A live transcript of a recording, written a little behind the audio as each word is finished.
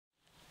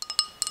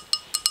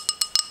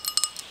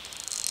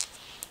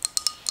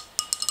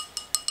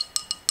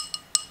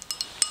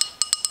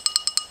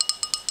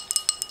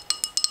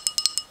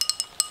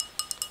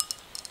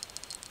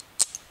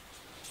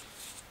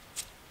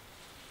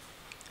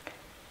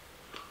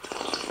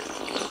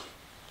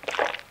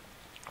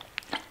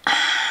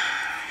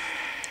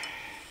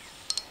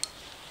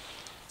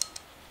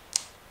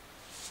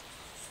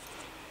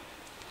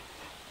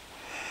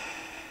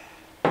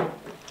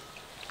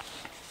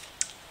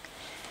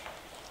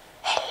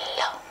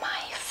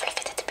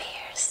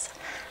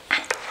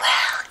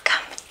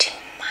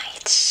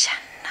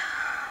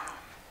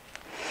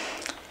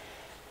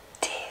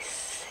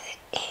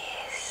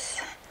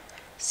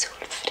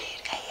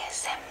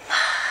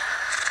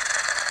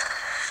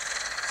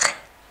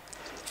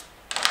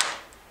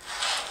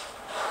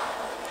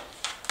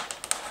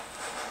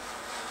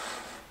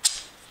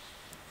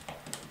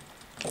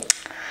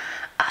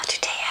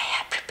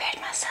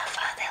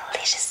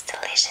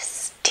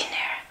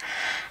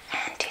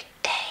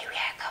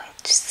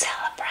to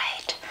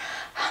celebrate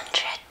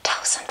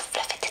 100,000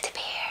 fluffy teddy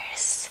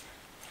bears,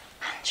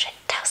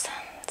 100,000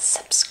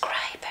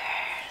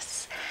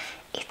 subscribers.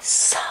 It's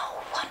so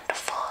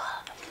wonderful,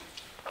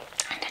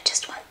 and I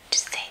just want to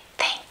say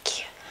thank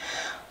you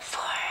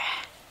for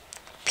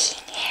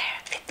being here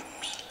with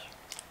me.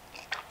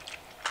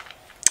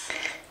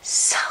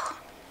 So,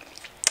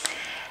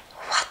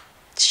 what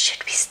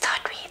should we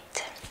start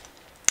with?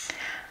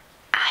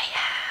 I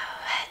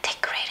have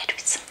decorated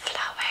with some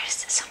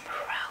flowers, some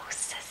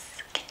roses.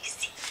 Can you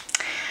see?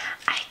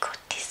 I got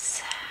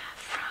this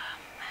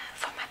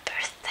for my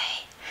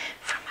birthday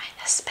from my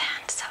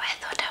husband, so I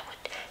thought I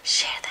would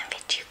share them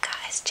with you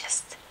guys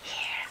just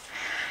here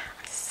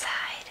on the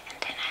side. And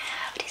then I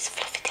have this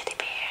fluffy teddy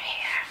bear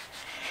here.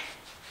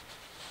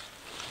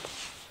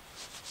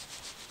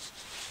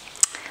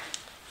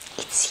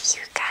 It's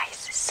you guys,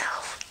 so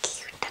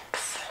cute and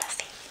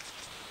fluffy.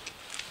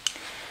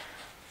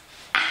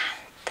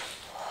 And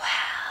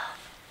well,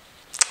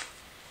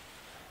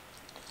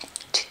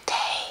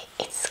 today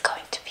it's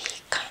going to be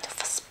kind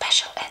of a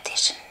special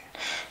edition.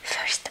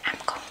 First I'm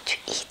going to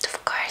eat,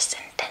 of course,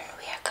 and then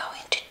we are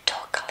going to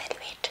talk a little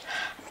bit.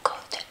 I'm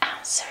going to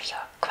answer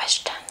your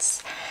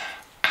questions,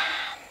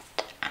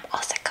 and I'm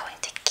also going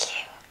to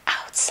give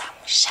out some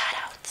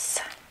shoutouts.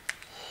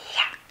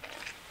 Yeah.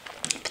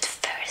 But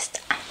first,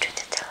 onto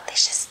the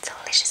delicious,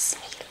 delicious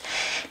meal,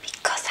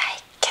 because I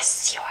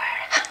guess you are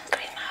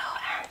hungry now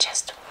and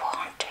just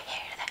want to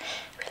hear the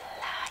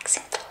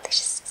relaxing,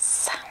 delicious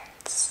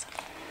sounds.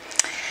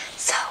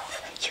 So,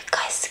 you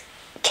guys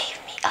gave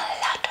me a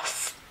lot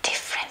of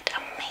different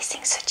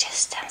amazing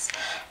suggestions,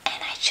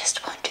 and I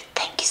just want to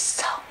thank you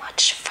so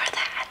much for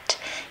that.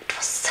 It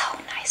was so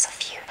nice of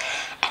you,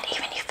 and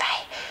even if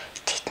I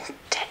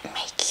didn't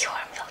make your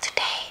meal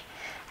today,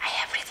 I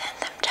have written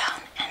them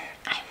down and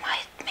I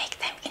might make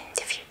them in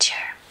the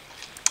future.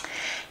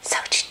 So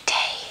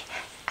today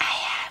I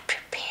have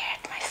prepared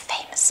my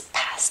famous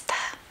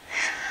pasta.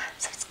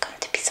 So it's going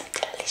to be some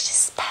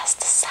delicious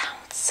pasta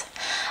sounds,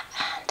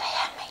 and I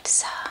have made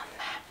some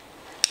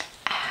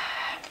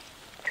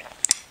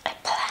a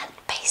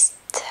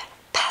plant-based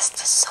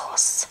pasta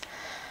sauce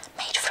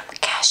made from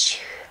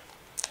cashew.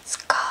 It's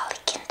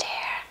garlic in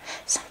there,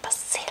 some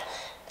basil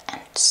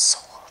and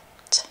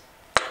salt,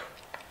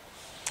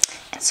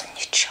 and some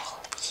neutral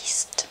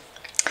yeast.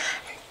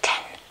 And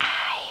then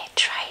I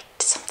tried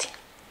something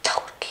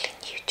totally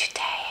new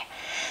today.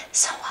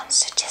 Someone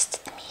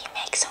suggested me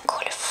make some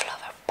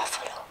cauliflower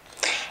buffalo,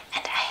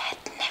 and I had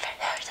never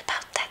heard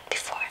about that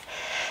before,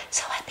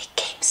 so I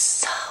became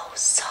so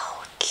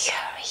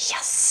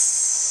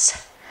curious.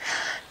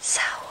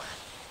 So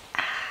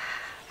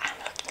I'm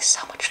looking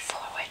so much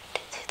forward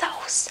to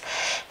those.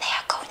 They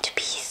are going to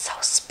be so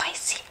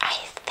spicy, I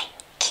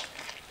think.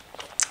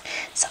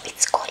 So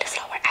it's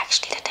cauliflower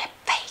actually that I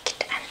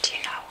baked, and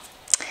you know,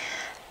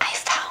 I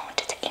found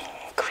the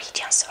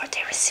ingredients or the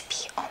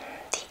recipe on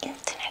the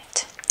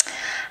internet,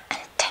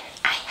 and then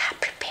I have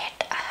prepared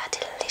a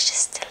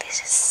delicious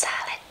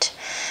salad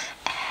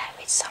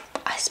with some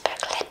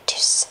iceberg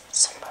lettuce,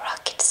 some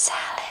rocket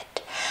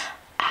salad,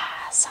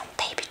 some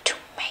baby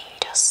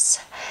tomatoes,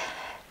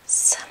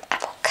 some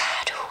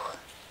avocado,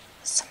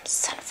 some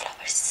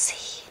sunflower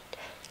seed,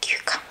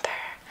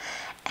 cucumber,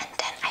 and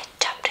then I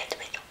topped it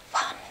with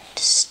one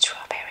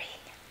strawberry.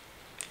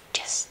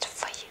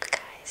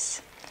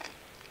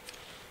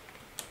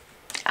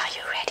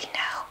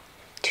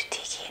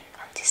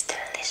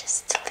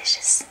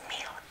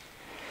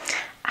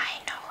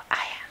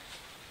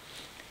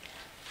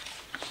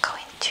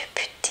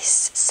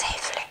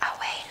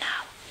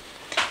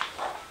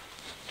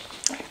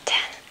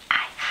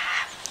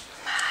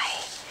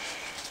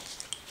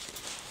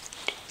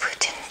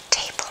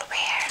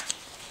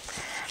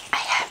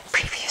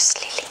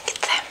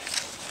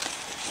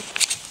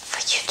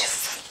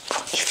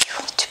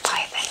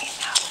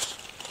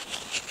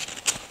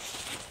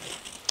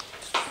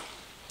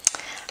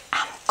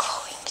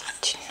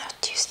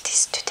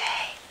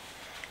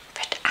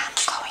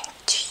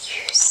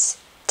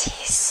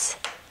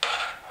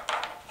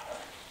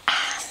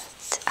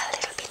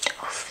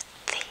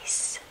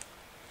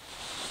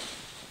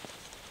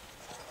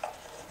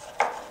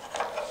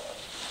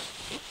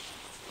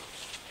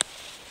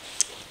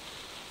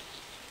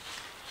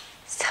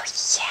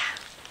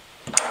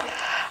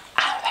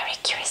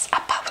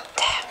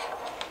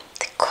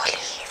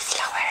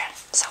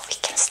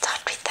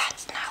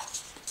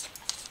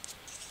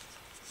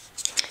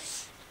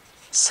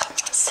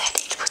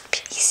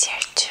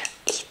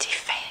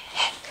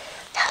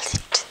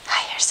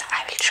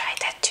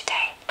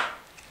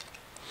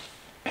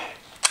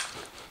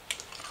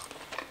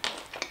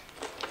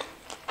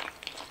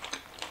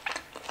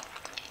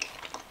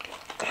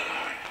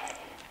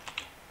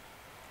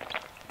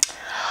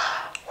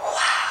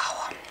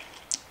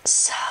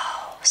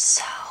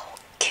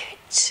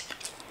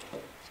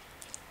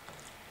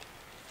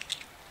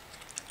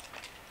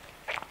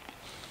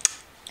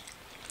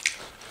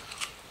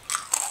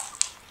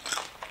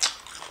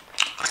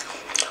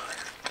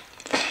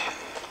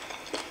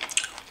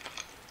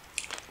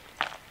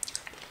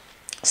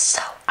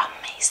 So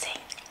amazing.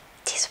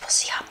 This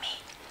was yummy.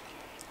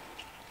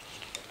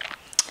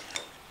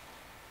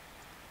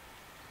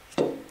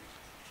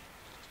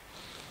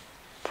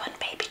 One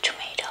baby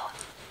tomato.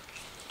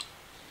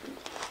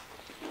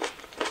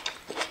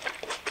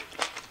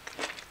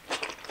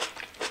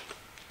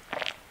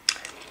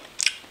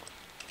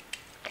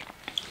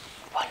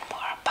 One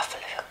more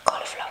buffalo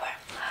cauliflower.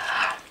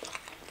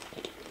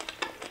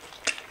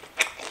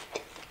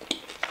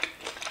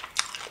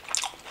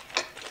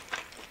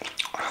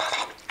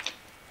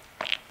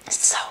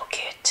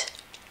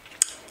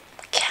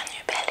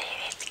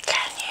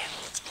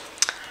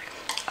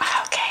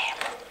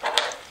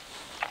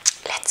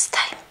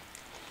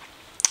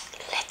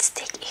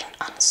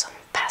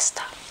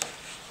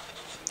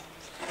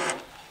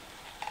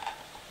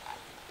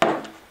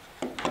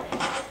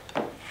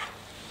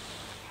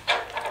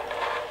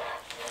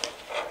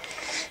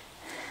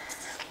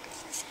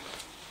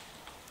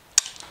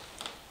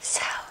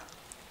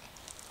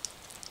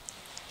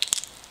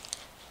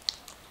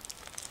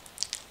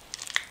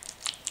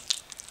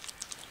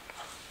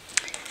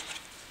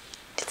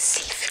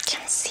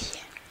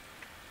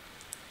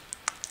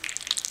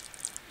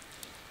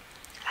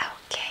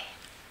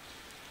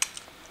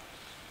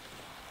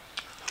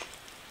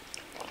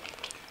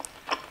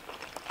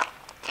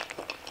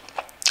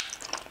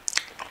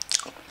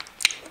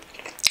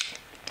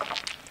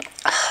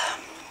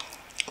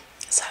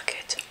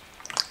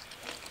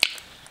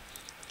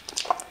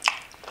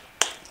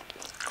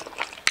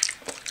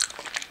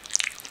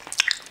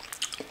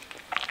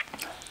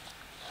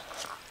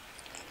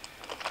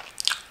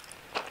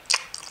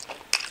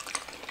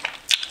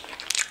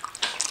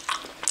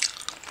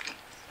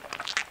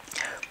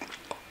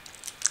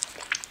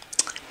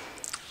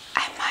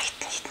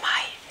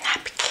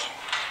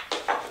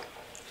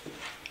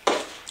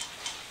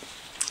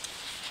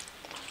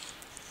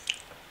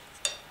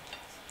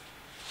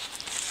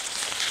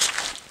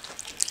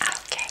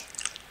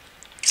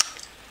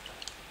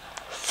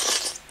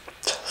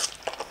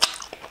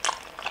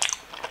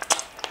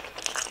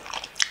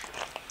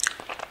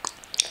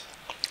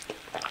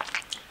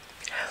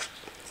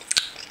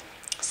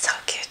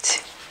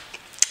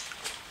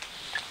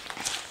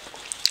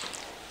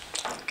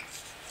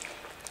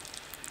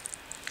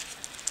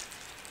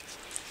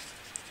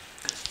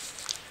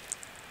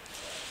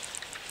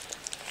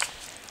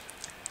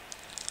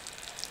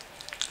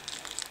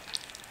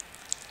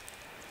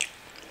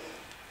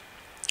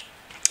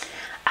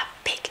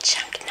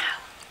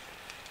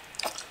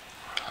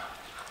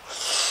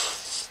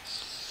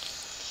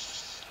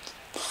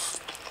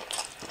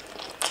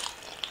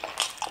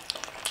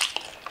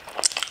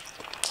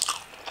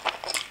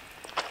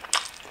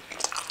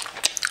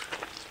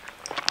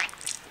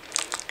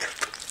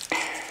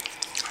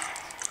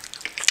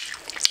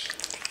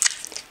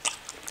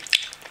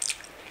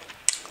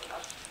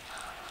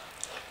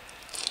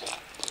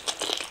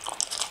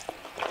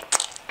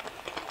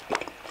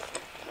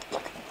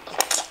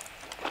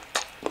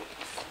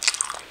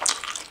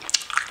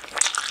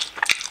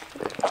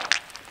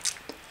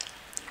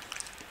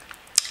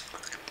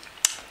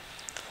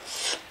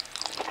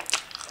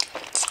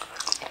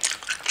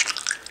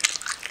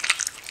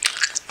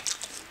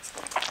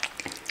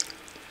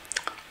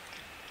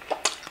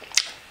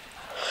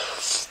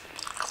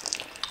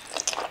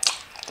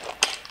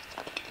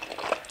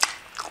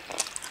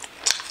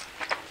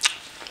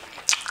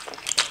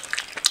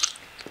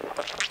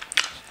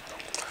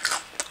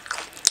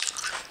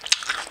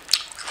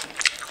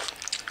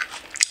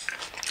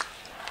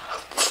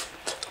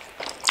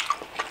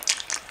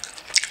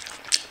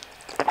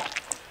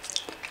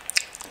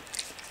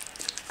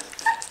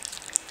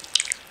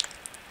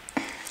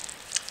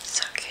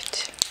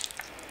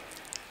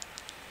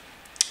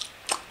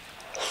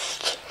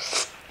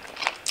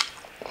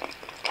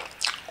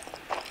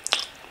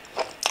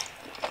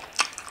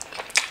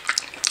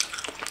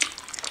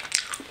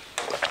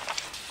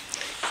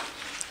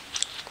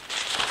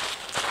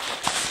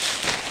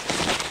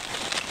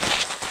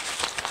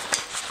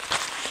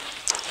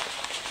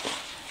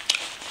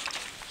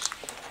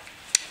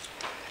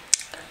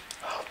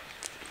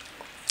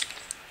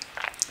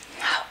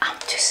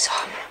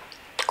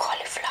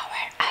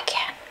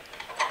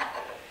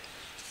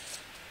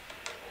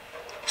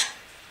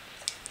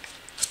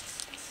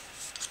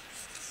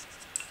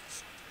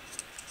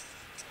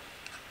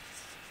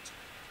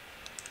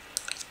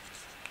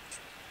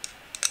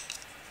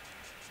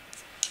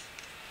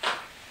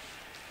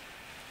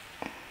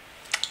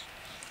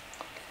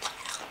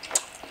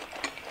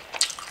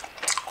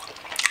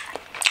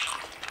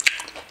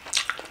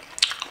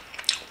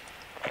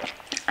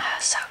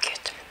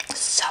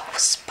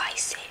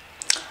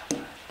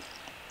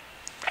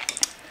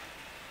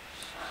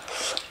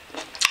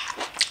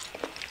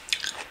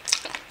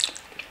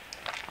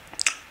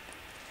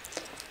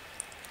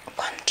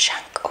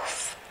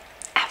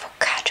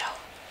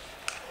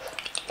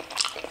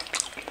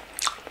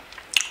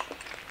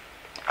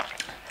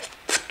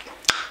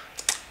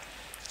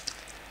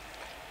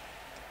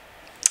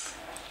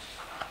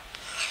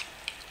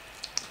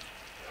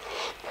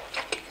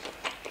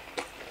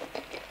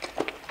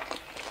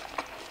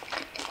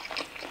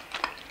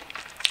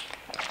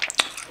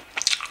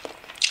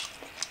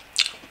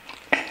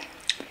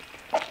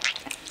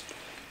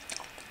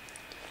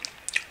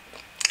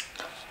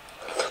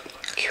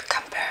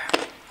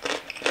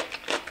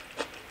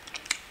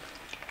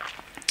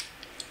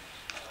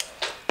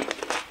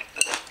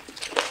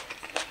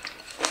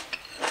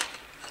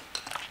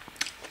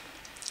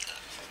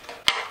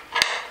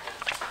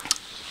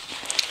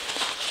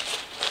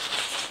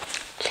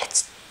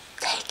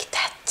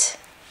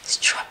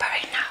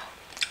 strawberry now.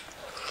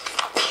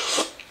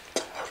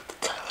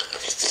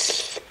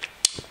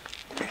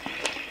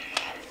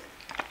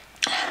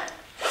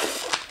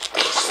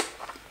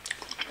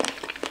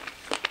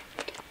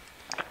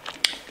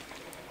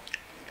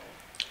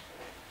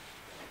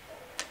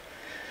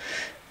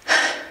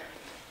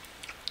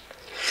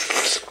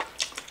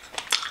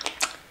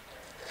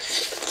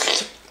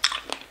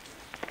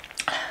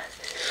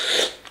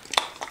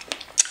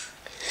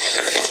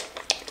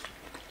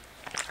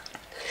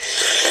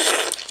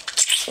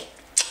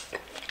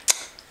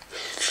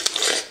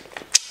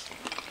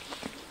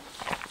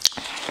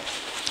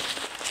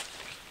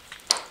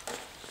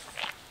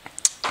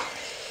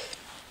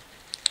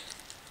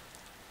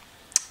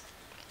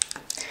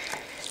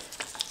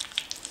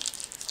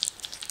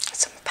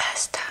 Some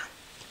pasta.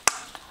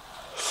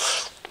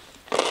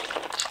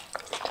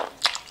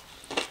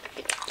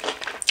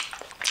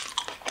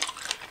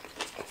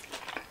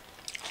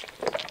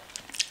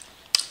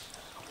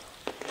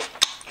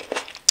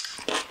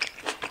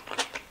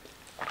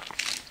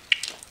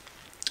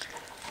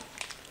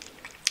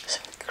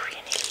 Some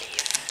greeny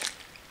leaf.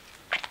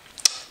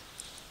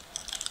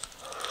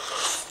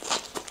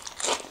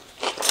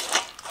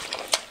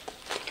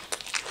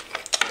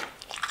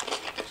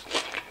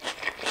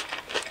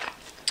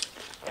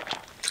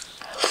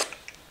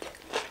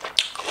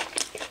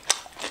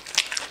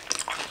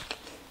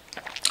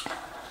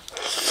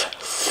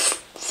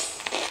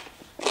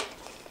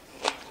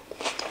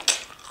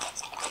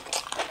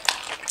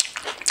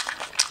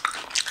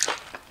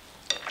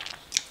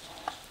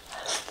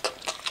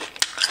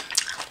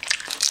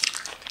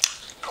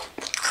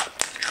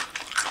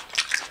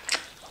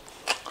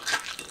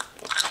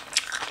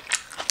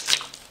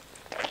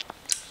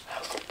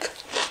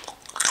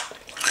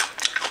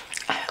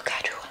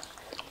 Avocado.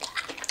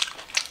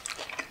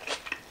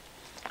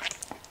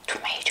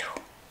 Tomato.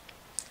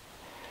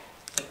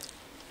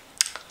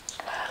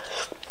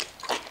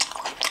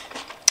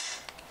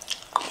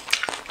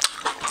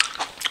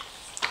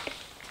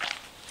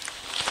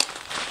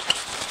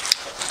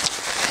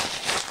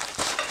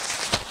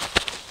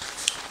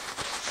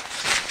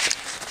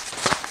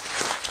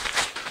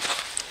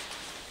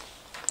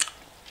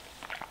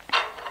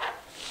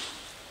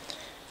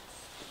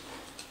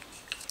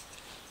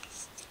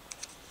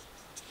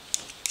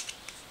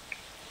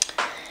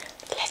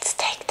 Let's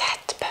take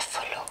that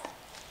buffalo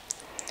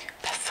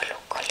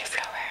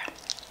cauliflower.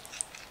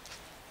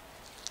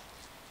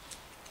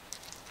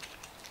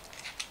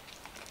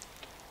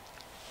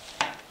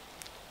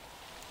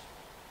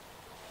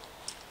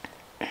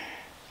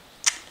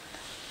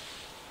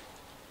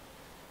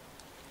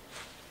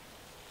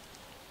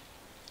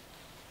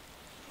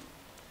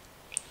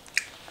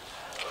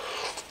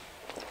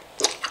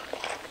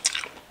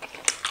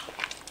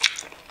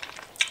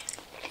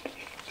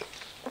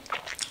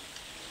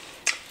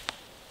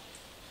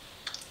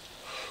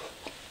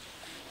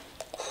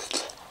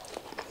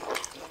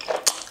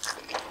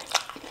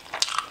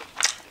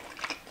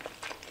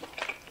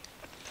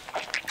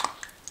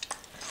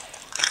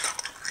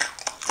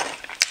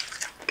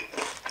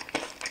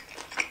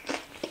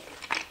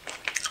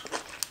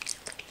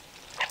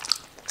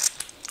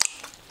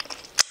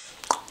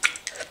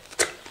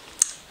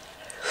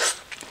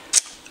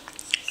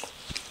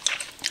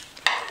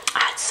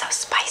 Ah, it's so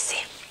spicy.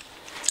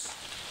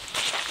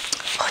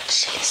 Hot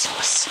chili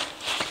sauce.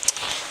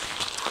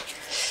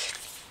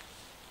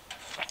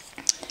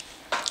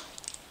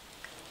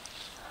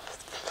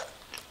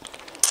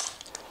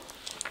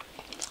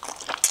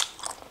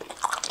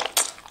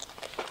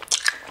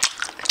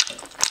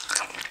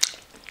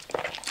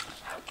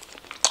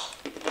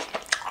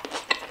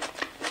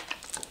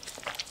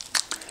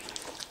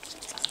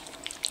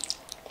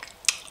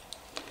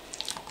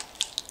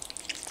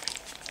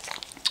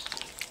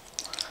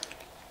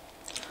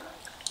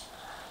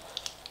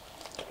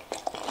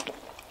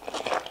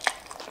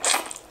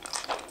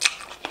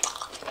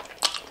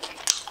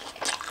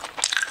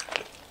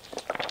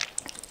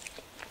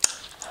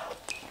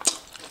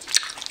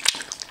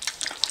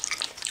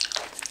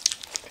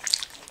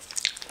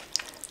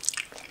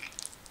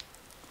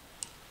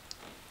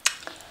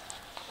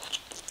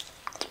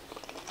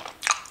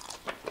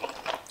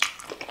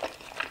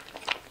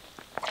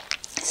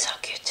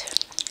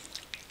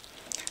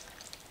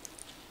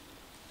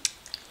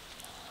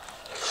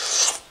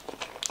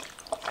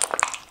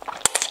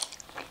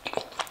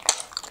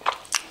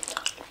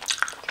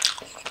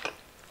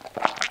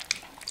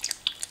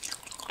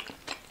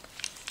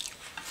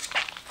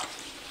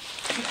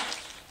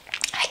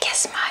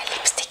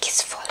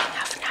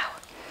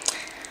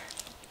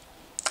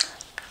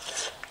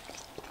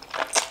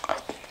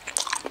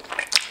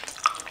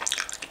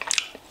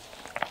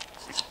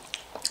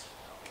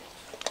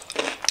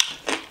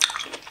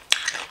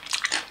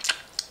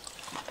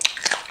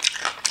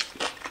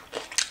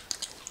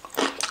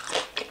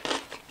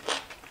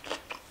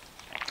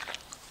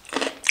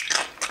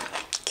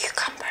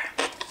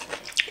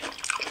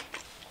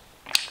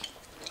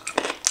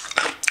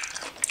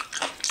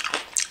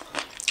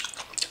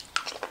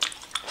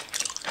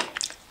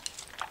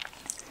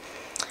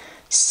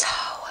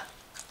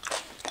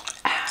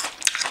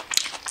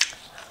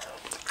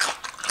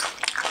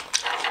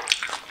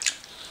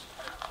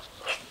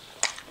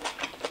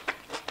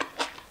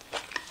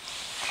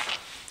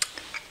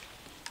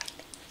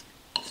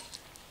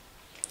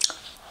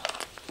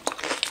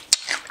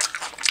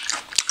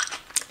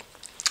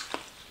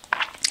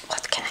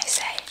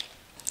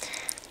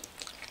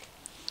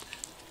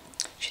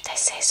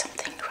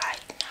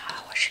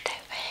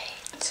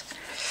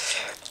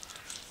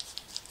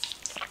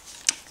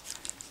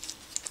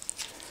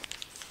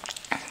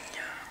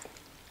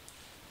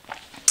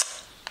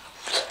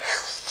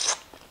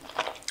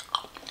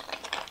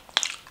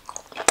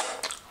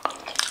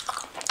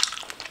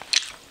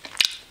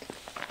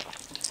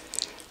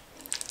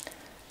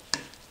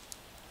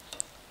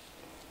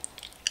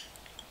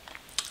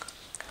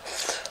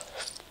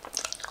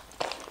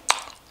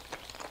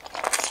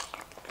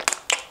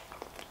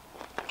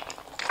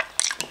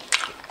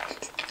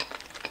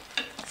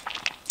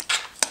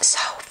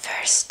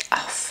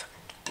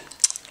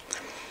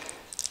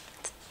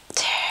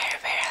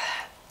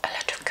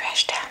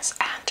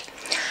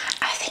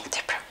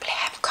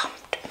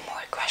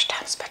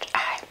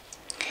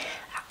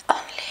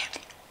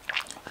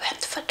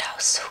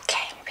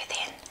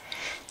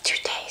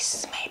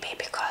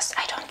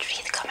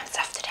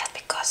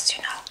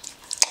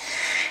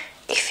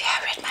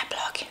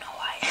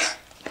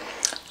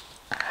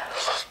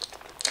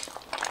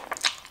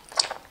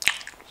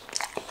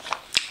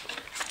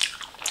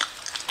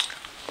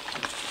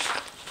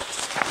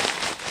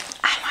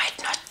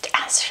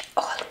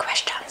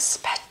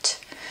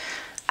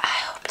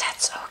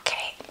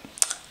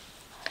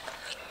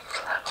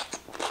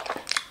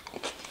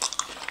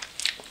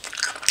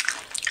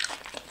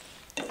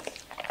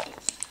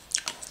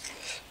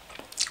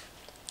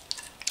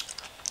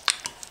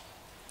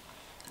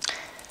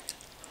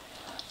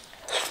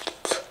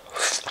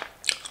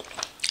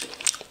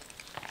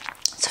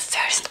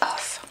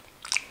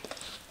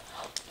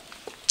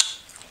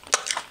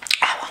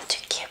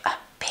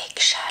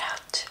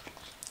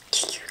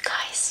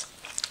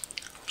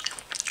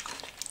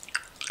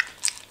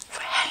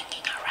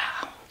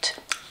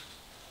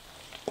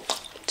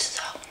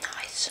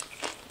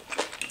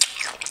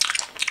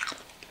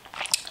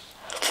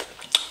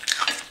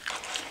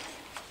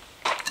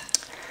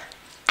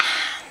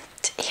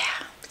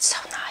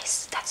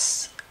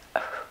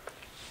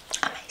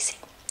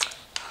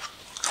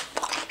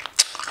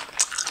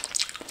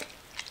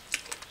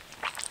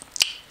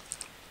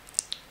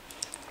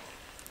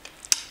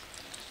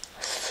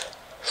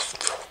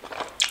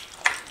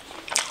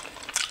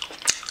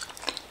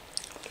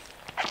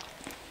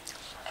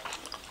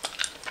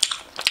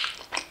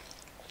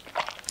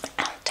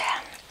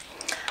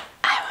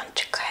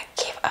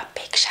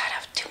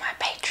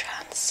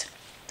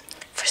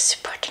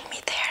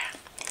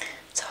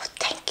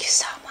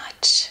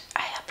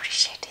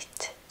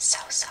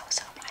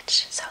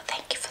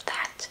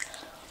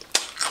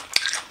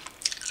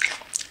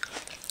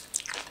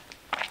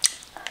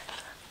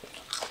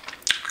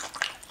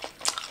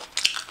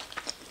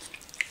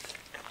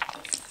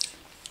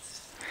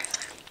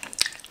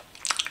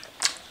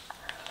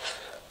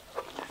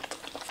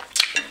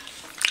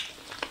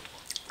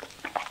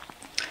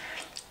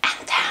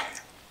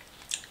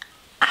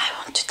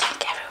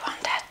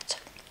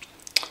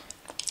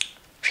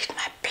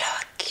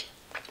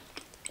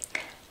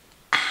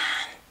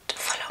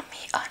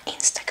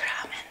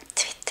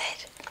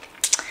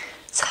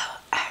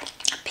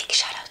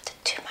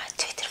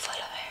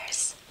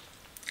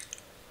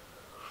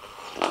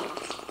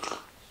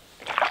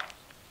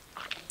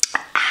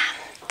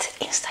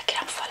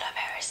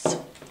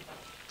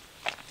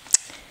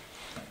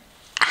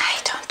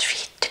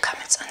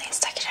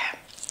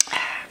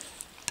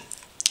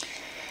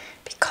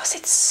 because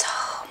it's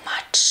so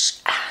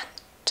much and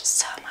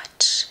so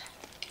much.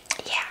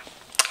 Yeah.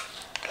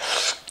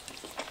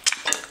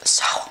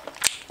 So,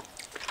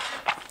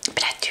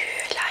 but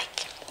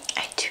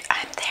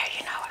I'm there,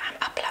 you know, I'm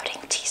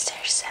uploading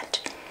teasers and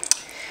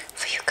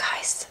for you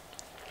guys.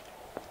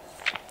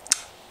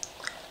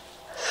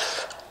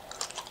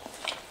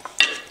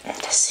 And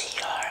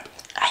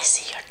I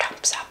see your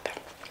thumbs up.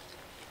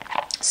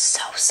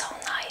 So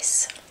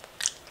nice.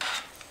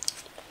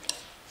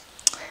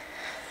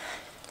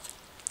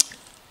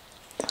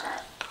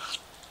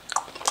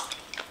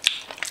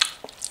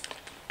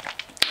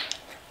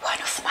 One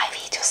of my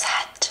videos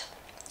have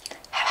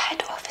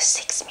had over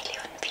 6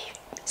 million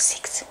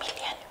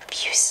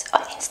views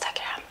on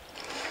Instagram.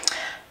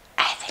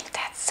 I think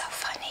that's so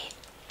funny.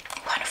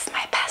 One of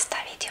my pasta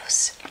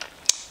videos,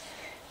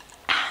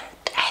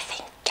 and I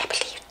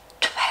believe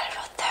 12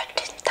 or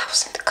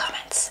 13,000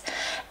 comments,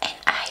 and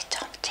I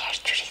don't dare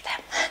to read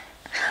them.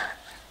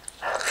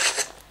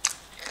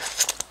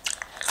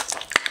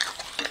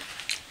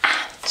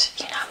 And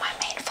you know, my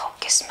main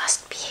focus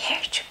must be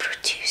here to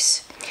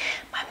produce.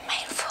 My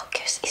main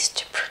focus is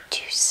to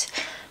produce,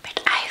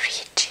 but I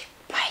read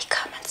my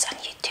comments on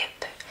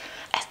YouTube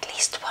at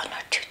least 1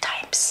 or 2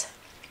 times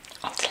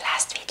on the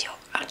last video,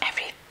 on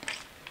every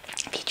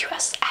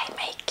videos I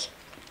make.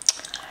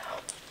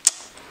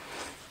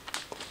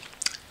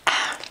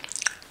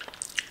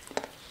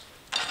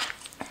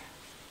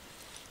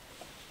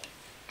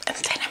 And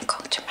then I'm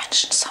going to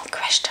mention some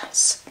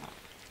questions.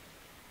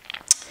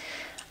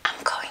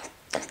 I'm going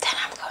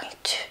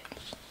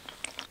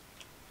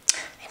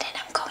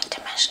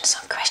to mention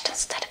some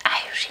questions that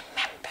I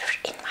remember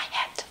in my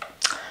head.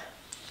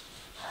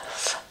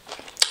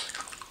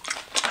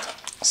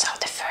 So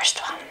the first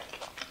one,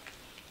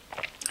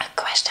 a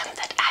question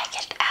that I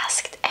get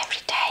asked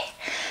every day.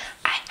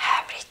 I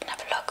have written a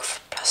blog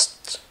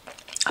post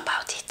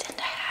about it and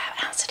I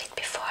have answered it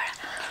before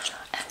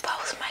in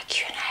both my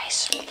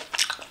Q&As.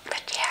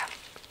 But yeah,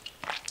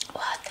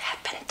 what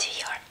happened to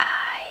your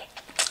eye?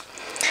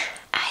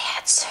 I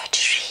had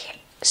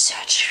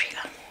surgery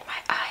on my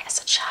eye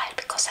as a child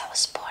because I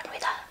was born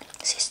with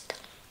a cyst,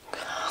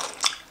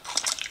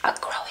 a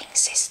growing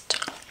cyst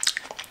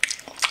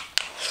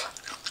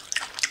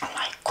on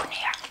my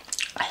cornea.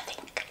 I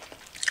think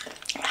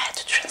I had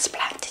to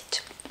transplant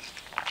it.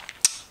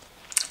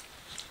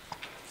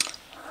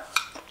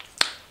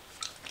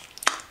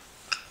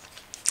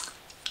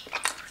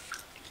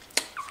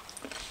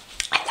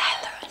 And I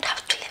learned how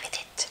to live with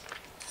it.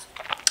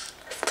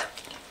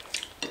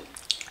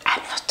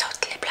 I'm not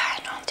totally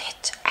blind on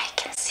it. I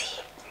can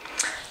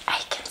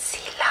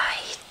see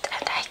light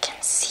and I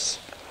can see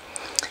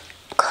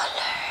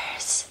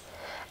colors.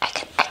 I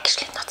can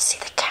actually not see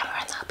the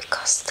camera now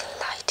because the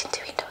light in the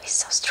window is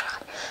so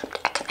strong.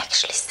 But I can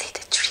actually see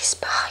the trees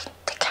behind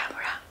the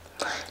camera.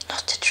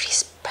 Not the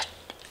trees, but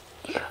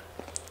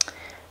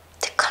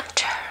the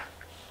contour.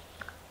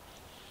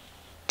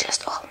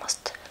 Just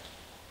almost.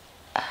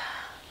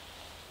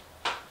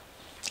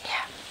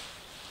 Yeah.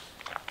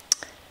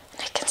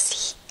 And I can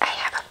see I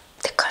have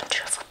the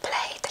contour of a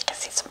plate. I can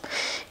see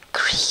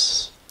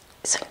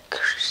some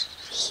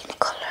green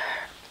color,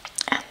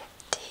 and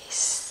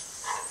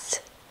this,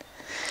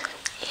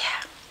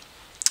 yeah.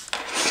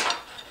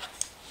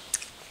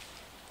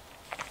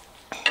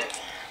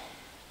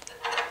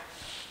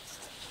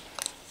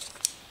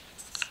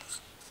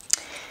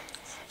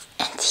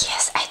 And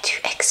yes, I do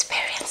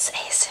experience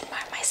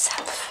ASMR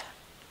myself.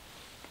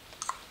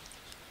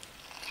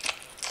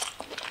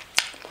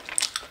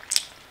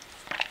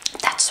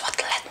 That's what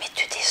led me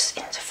to this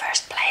in the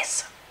first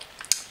place.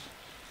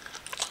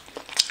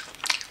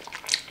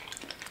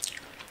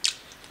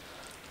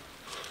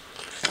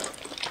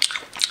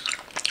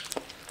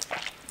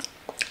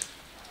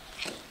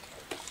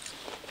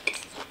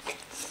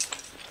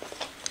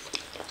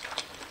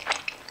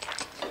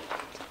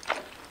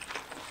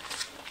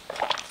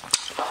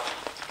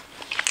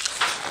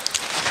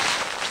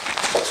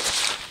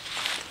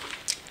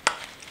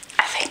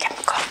 I think I'm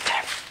going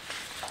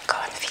to go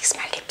and fix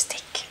my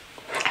lipstick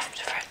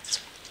afterwards.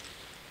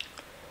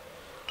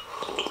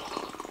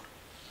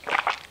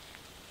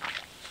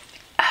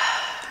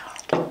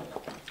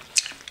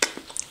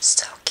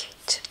 So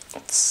cute.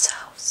 It's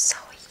so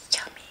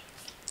yummy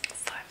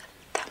for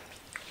the tummy.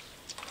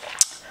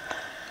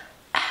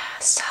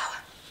 So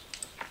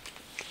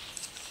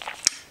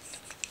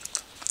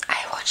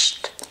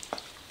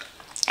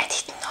I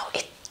didn't know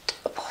it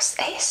was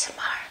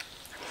ASMR.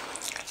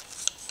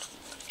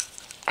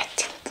 I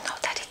didn't know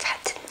that it had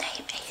the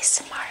name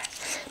ASMR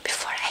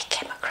before I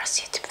came across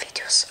YouTube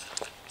videos.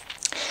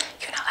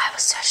 You know, I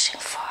was searching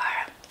for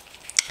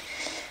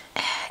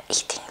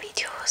eating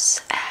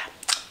videos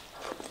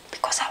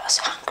because I was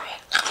hungry.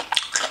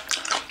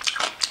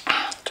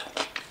 And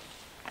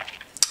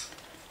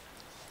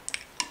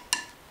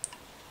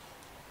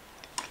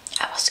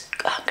I was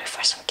hungry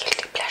for some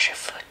guilty pleasure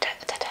food that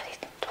I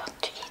didn't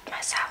want to eat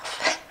myself.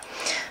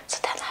 So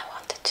then I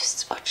wanted to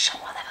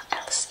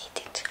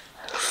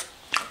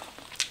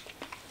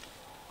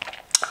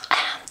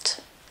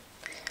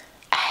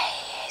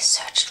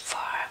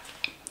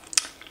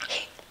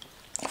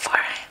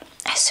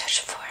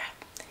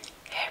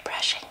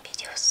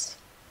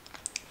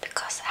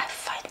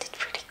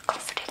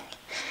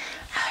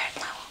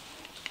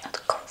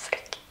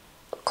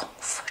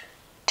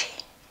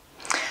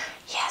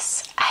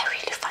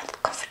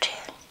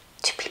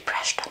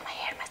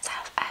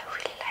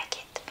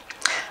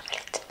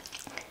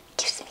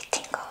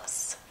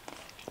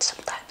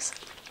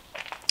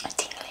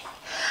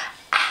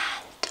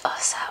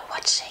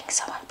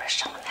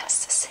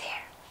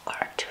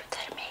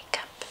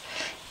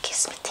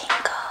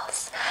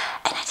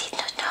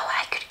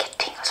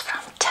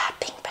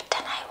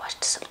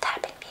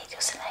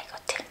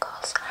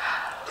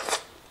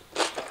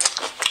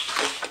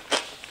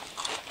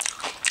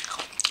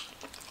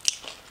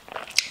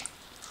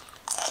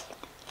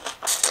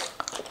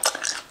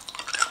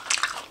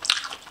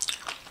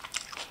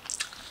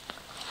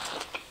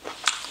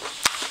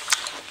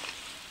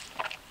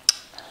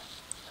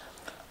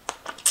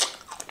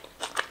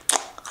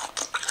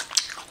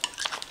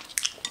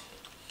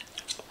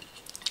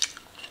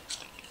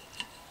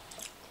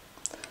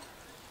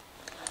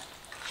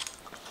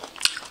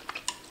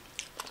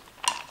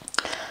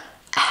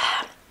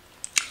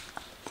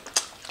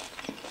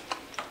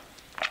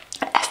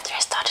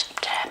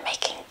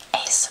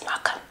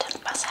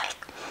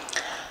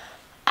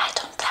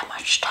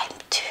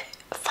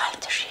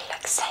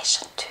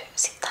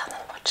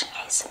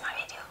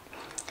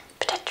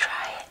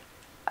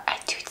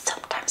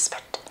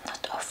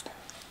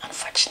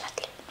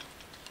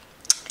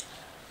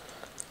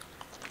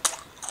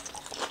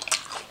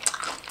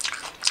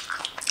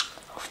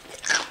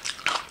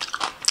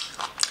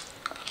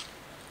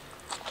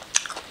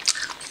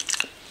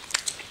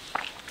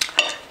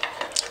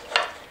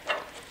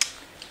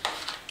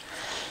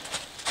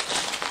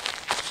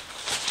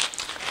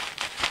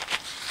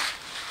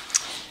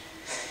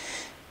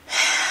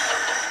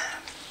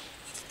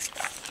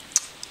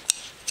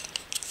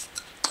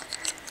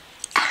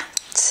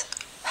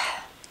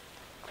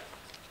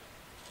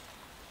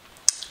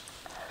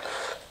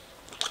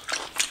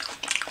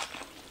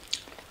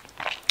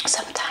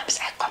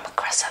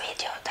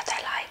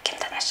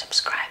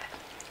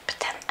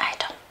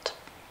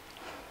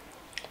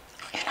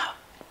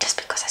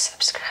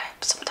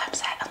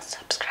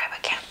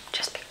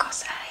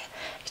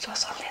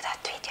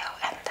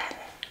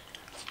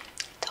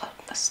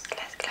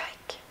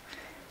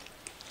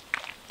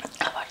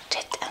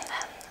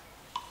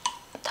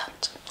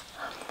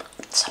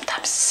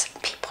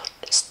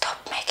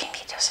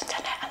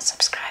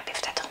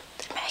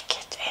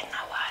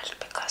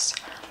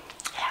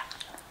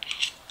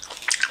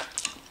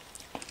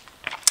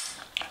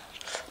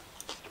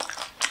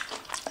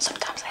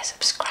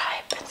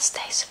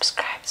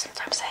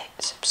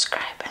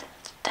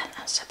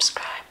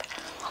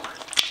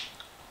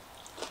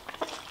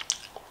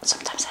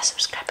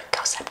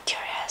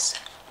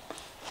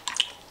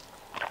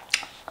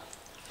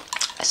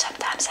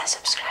sometimes I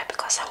subscribe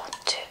because I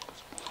want to.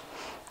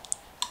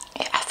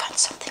 I found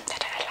something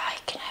that I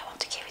like and I want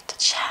to give it a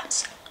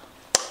chance.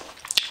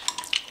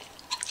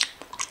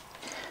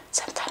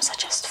 Sometimes I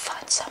just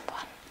find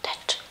someone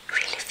that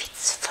really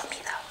fits for me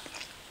though.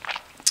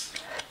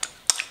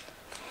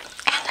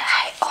 And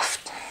I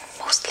often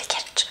mostly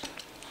get,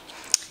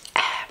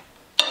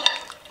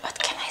 what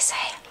can I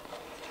say?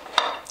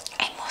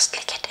 I mostly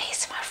get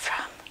ASMR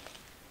from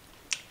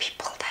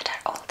people that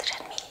are older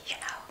than me, you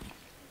know.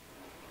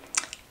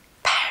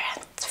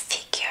 Parent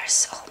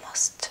figures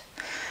almost.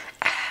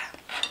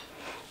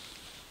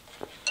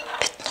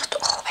 But not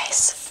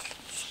always.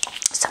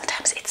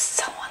 Sometimes it's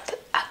someone,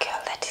 a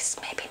girl that is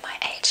maybe my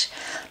age,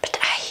 but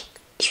I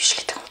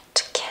usually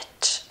don't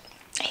get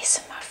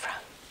ASMR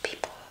from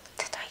people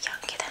that are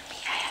younger than me.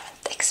 I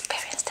haven't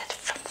experienced that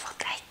from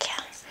what I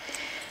can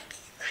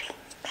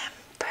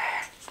remember,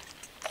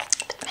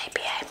 but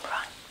maybe I'm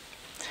wrong.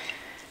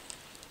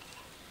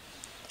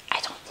 I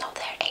don't know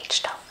their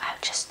age though. I'm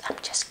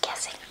just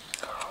guessing.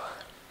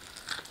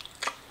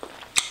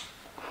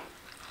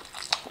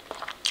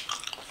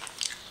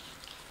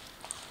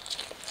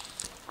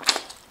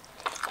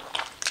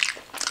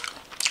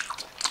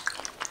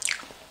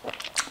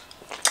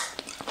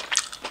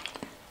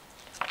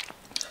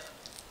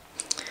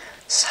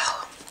 So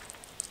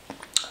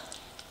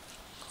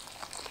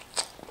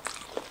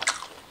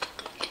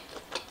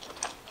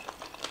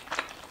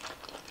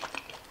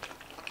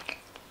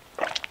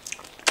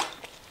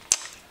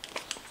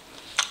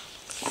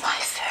my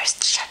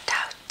first shout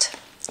out,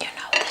 you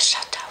know, the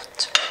shout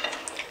out.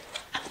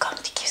 I'm going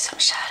to give some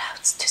shout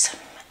outs to some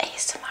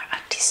ASMR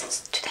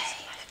artists today.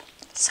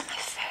 So my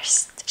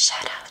first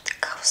shout out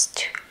goes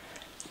to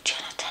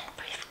Jonathan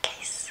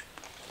Briefcase.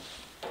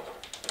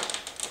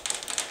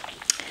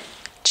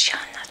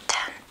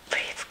 Jonathan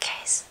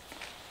Briefcase.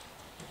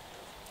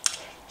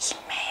 He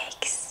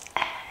makes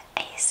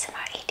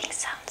ASMR eating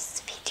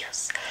sounds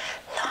videos,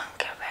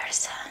 longer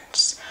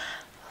versions,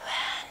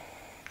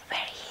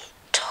 where he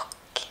talk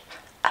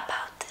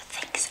about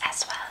things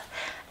as well,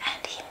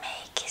 and he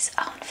makes his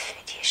own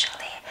food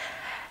usually.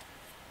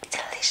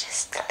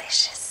 Delicious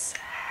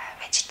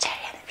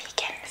vegetarian,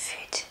 vegan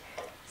food.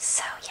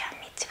 So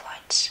yummy to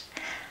watch,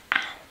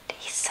 and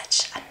he's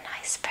such a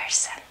nice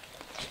person.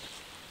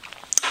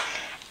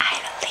 I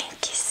will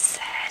link his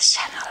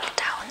channel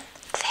down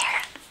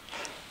there,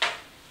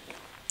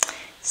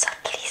 so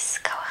please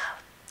go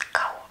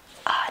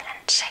on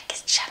and check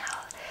his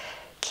channel.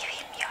 Give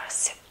him your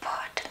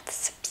support and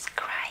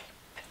subscribe.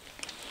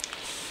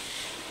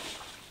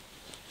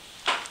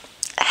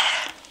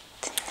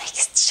 The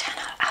next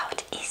channel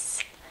out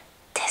is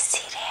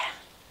Desiree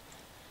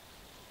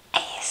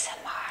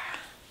ASMR,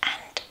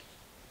 and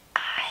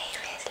I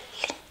will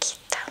link it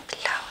down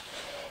below.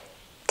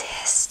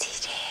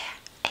 Desiree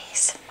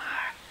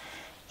ASMR.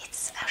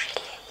 It's a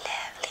really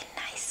lovely,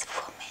 nice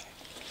woman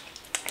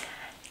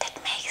that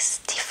makes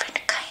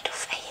different kind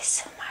of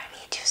ASMR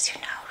videos, you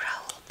know,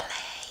 role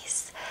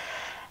plays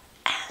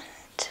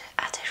and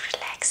other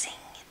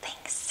relaxing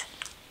things.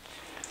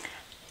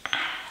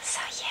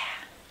 So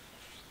yeah,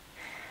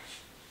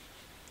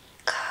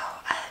 go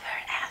over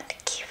and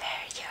give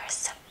her your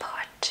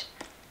support.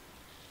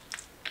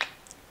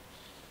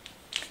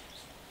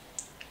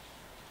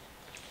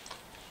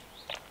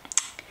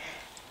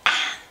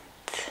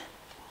 And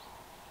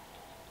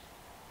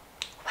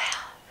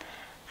well,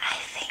 I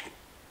think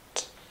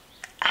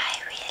I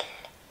will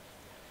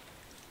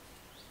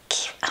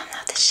give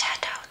another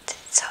shout out.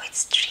 So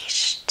it's three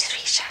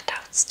shout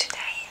outs today.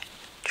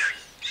 3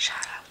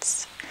 shout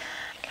outs.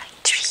 Like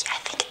 3, I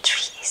think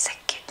 3 is a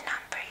good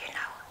number, you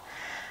know.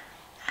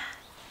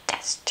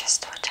 That's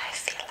just what I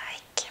feel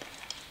like.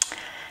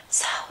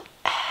 So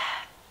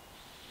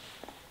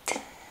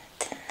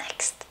the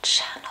next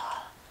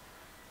channel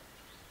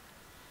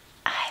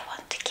I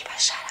want to give a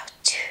shout out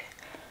to.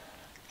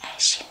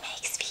 She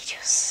makes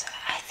videos,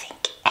 I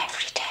think,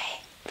 every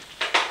day,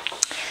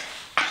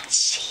 and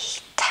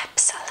she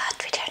taps a lot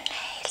with her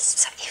nails.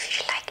 So if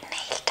you like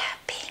nail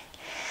tapping,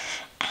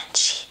 and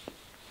she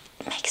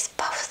makes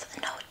both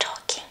no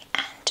talking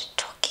and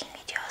talking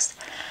videos,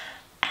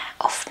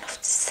 often of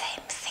the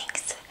same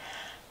things.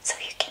 So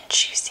you can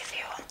choose if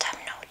you want to have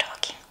no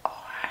talking or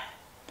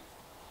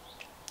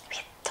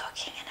with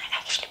talking, and I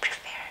actually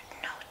prefer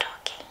no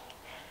talking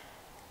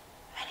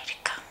when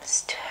it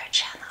comes to her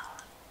channel.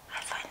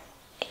 I find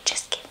it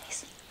just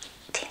gives me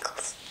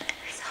tingles.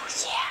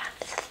 So yeah,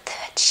 the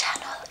third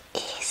channel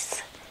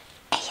is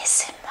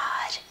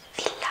ASMR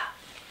Villa.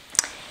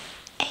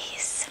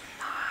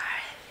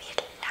 ASMR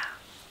Villa.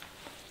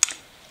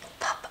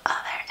 Pop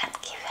over and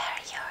give her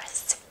your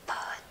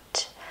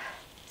support.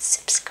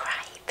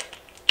 Subscribe.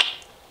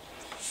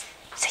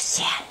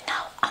 So yeah,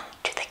 now on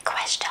to the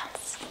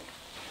questions.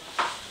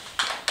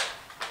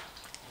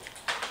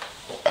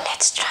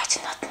 Let's try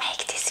to not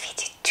make this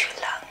video too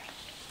long.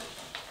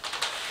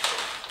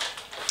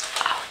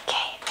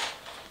 Okay.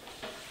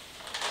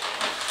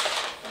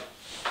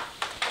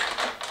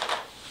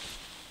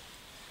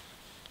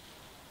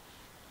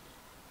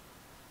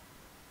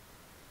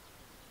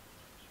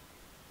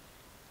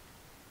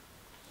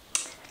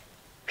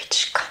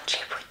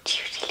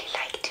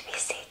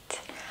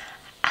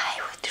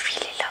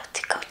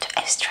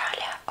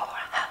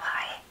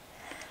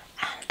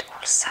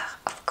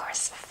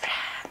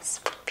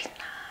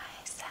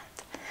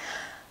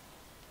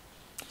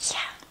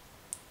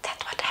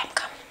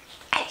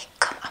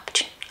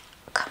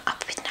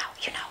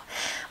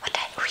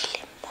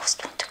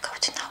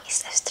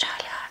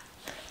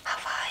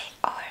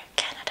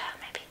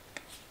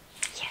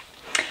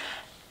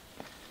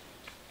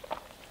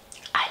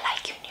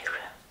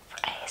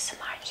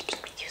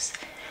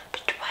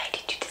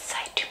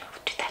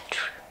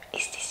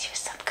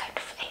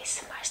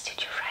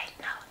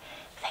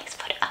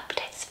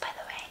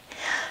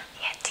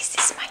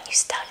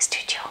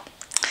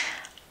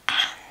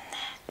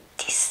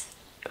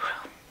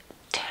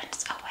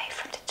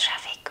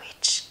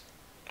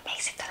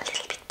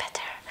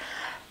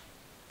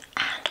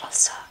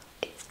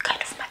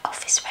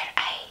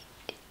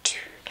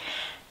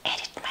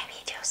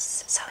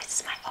 so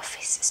it's my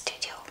office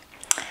studio.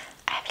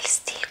 I will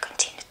still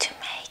continue to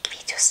make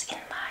videos in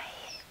my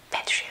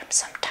bedroom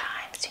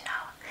sometimes, you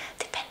know,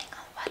 depending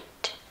on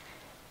what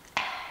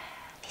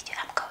video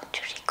I'm going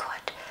to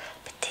record.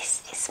 But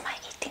this is my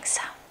eating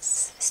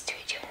sounds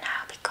studio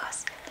now,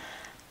 because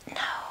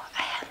now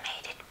I have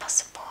made it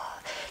possible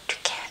to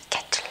get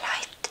the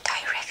light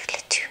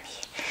directly to me,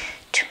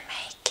 to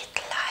make it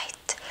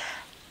light,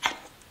 and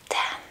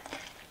then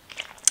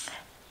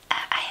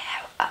I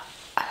have a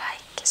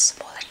like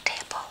smaller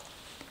table,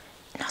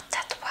 not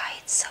that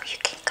wide, so you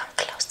can come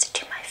closer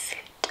to my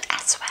food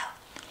as well.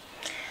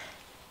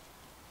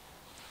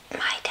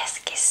 My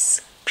desk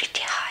is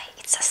pretty high,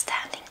 it's a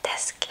standing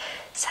desk,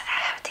 so I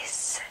have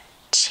this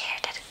chair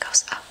that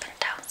goes up and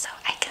down, so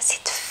I can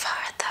sit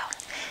far down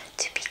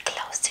to be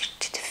closer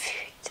to the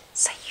food,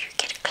 so you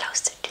get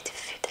closer to the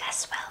food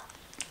as well.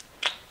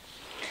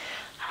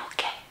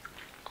 Okay.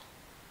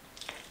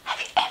 Have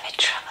you ever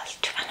traveled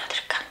to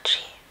another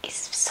country?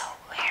 It's so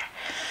where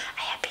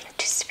I have been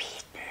to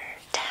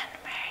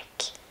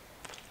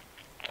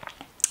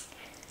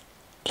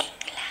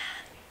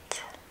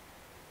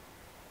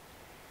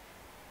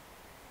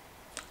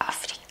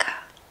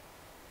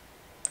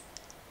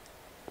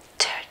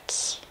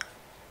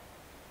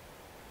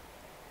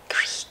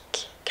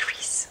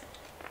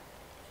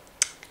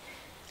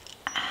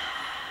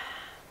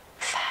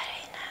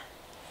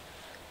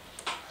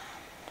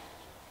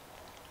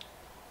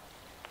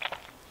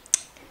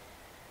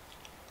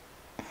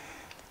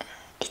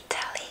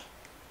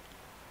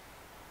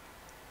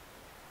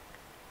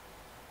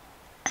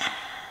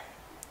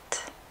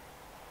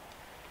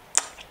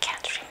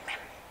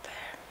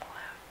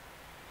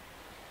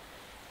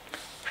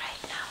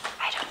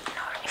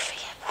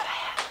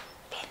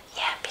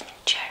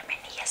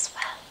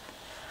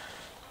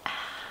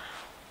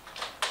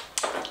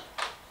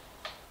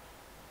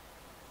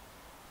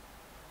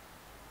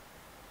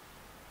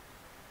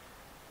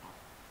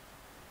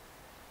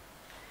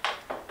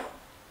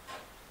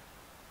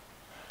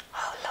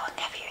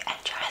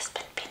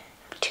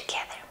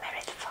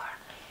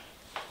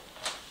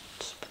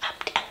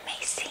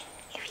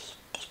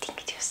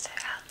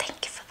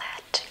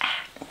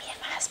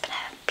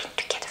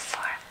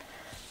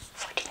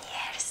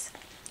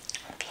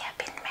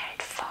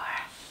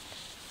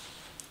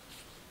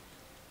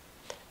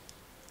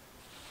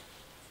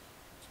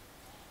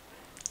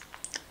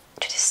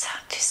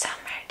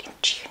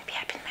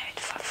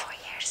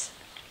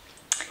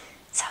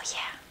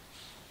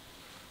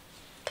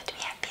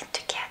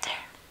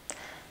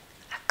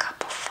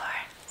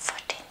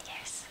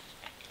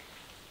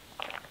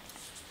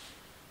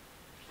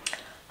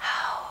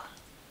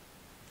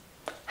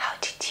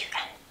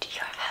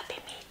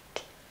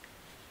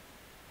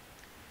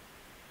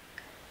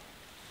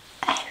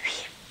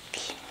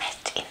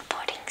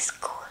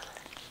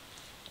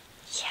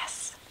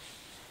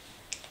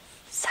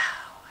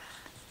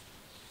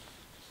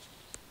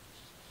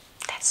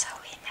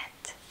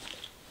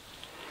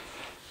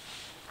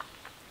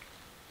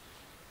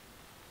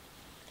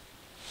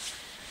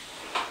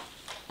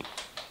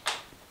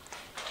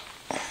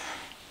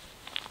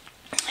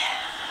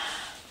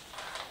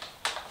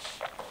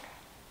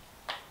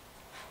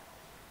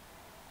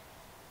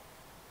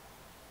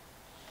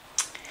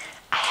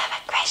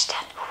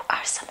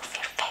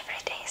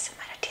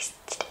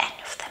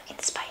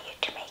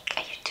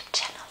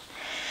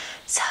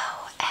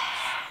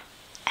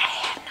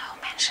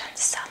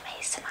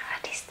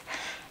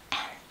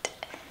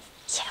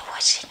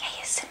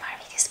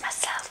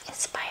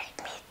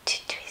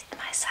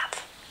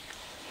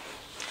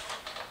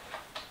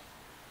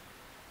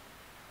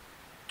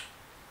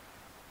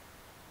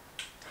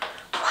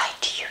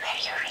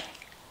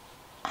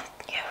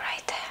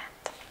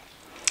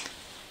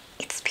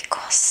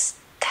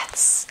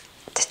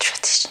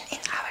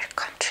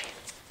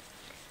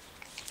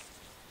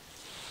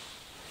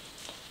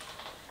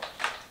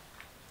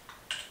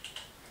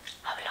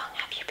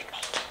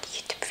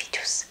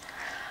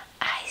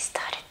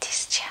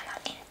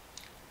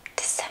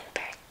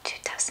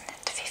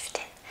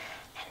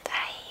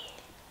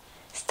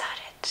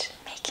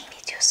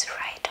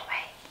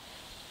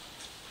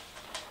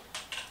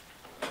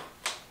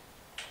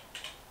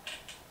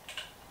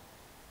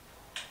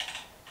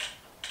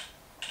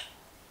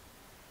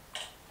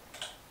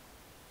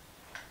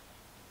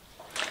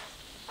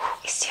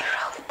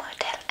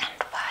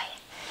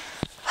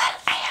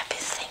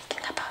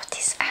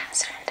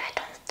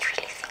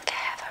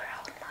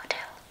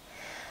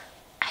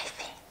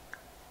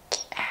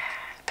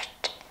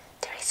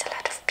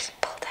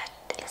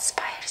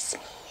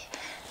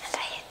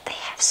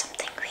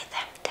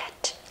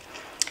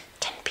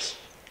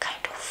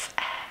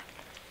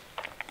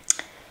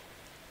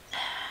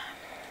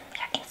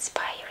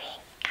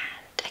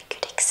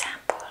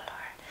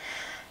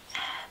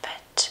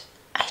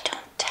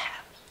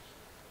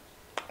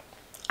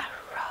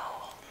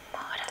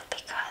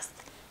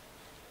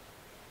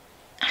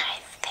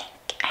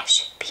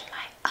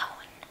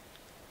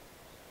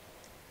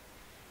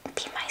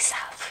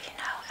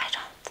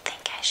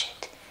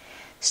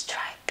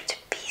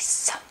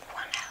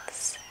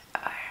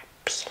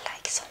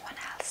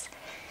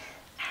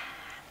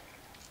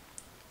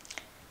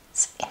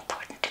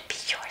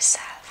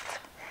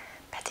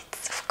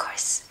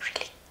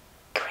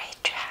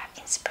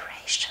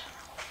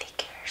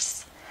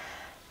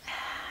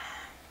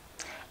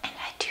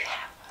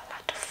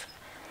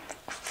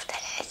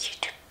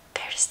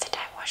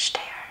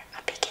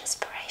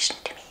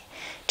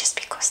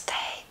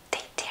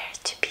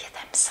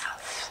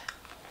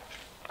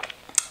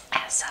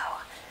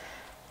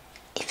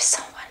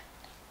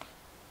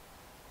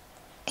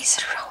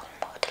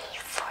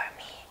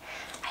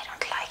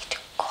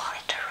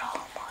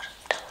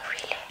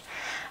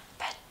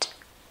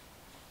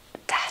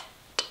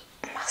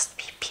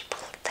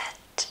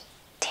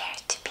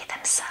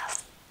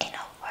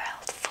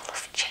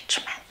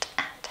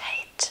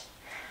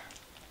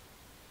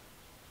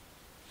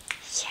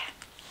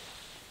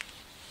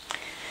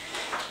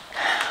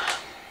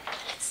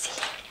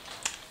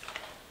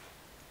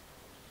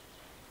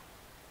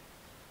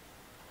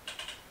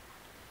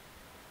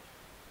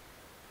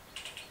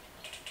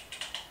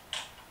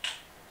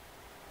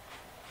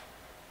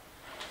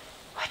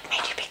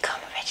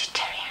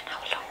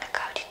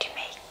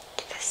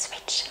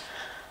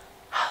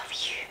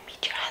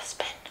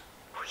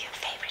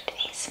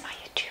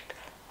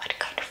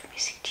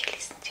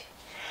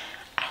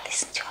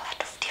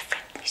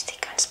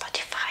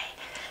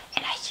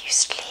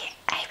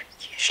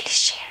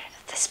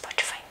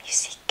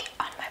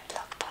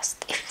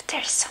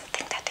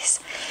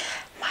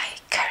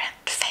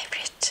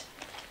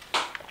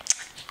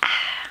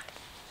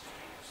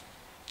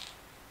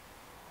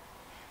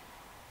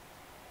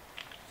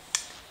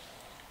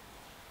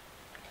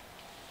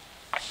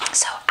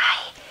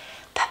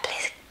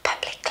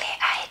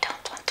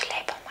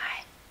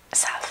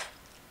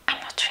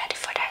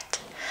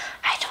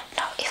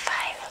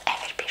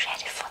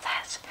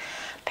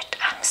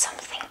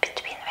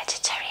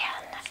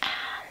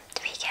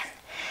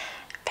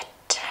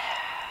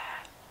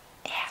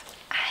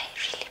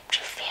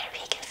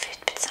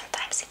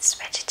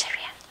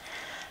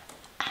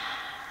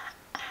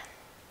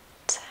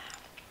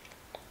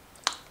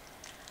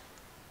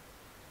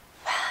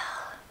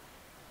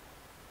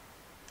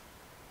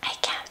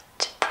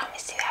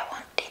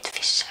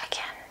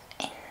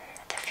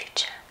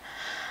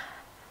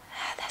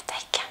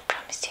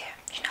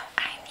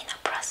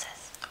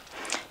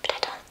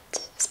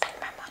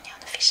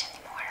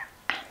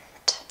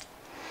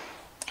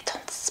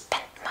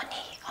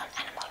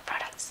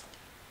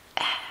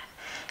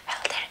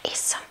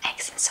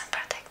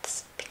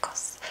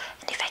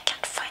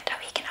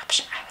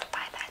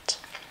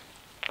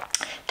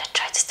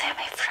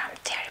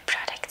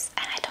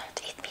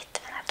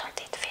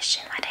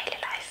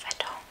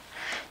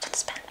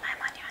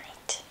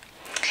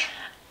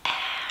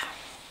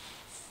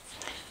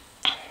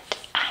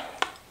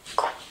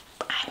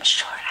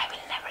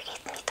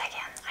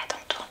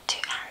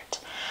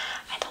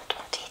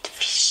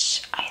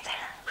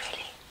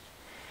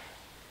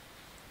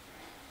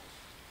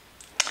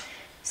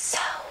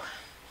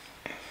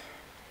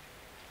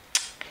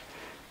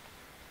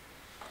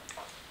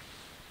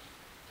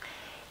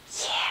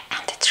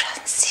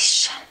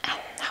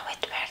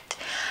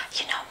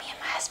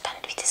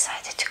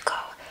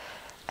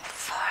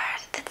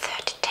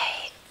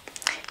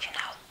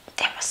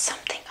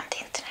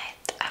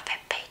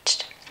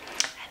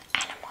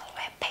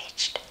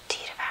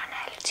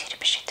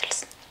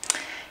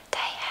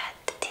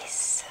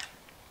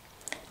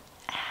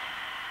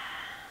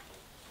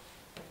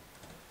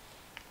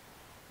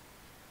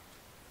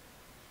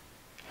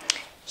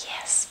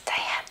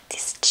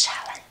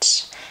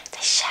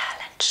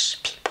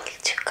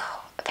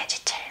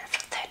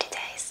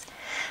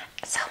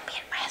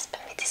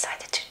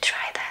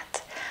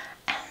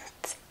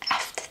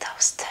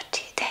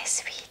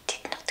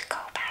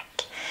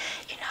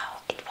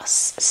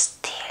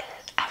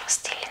was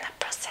still in a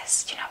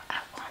process, you know,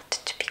 I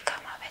wanted to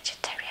become a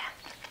vegetarian.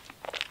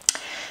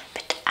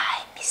 But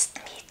I missed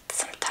meat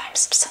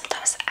sometimes.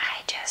 Sometimes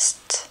I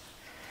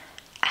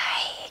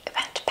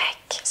went back,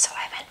 so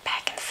I went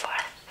back and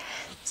forth.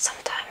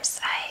 Sometimes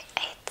I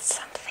ate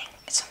some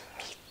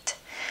meat,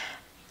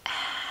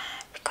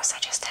 because I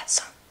just had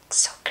so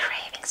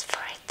cravings for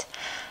it.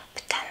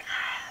 But then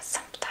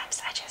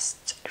sometimes I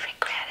just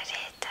regretted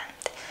it,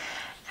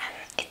 and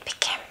it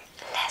became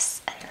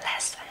less and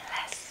less and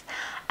less,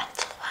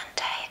 until one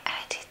day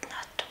I did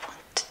not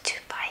want to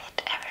buy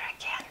it ever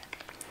again.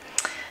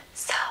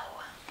 So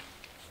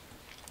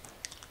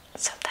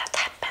that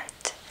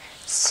happened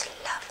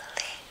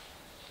slowly.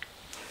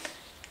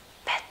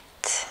 But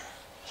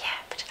yeah,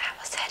 but I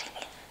was heading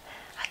in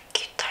a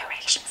good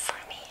direction for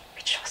me,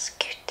 which was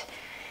good.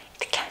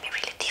 It can be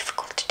really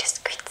difficult to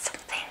just quit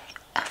something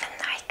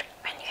overnight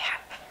when you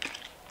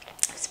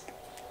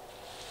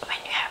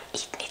have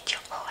eaten it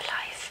your whole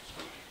life.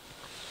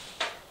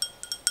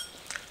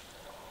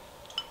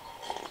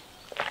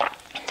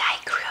 And I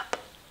grew up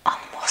on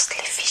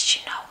mostly fish,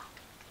 you know.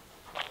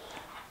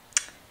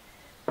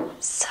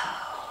 So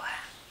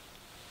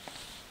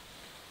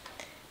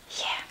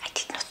yeah, I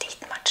did not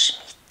eat much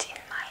meat in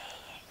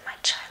my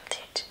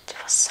childhood. It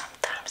was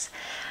sometimes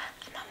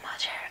my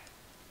mother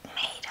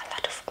made a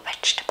lot of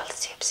vegetable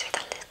soups with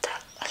a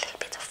little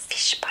bit of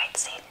fish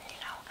bites in, you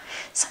know.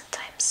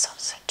 Sometimes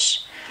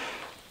sausage.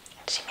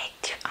 And she made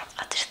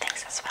other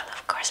things as well,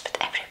 of course. But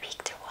every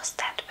week there was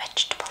that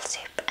vegetable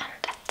soup, and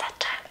at that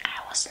time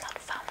I was not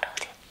fond of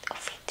it.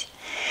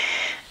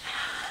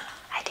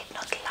 I did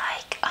not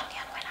like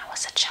onion when I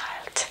was a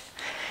child.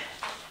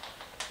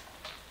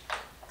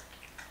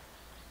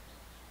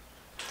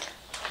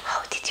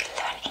 How did you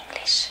learn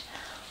English?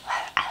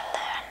 Well, I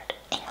learned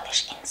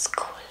English in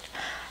school,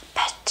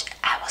 but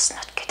I was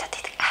not good at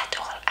it at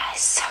all. I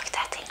sucked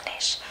at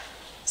English.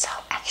 So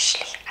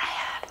actually I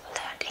have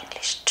learned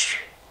English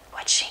through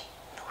watching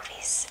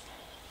movies,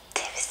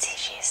 TV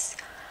series,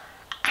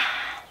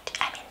 and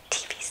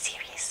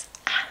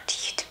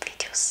YouTube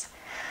videos.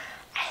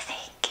 I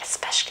think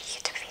especially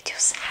YouTube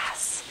videos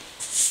has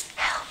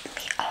helped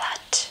me a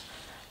lot,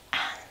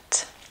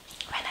 and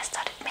when I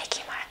started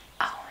making my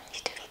own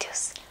YouTube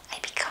videos, I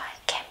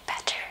became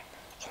better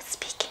in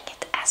speaking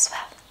it as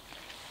well.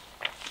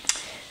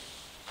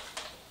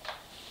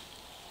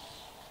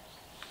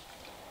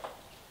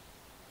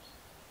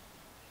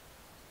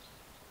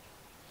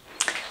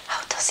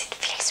 How does it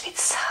feel with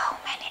so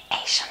many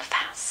Asian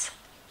fans?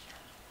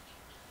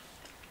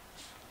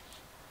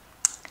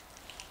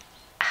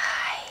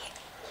 I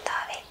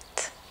love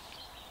it.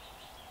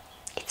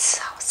 It's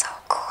so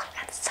cool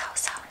and so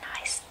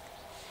nice.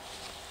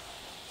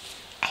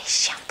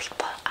 Asian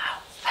people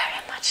are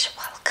very much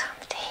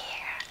welcomed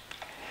here.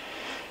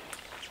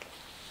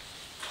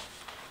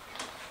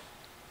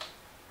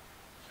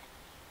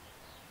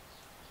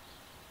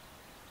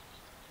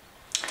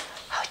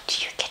 How do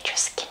you get your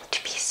skin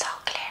to be so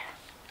clear?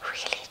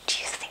 Really, do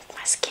you think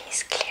my skin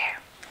is clear?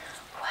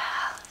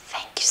 Well,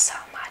 thank you so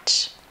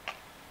much.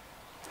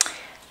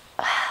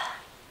 Well,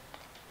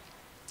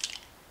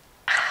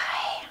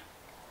 I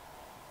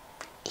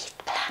eat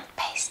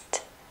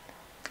plant-based.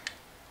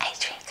 I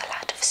drink a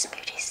lot of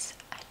smoothies.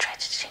 I try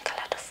to drink a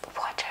lot of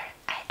water.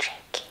 I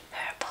drink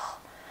herbal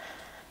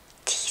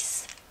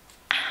teas,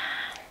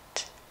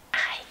 and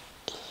I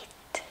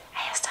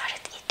have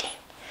started eating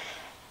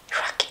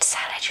rocket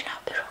salad, you know,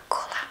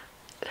 arugula,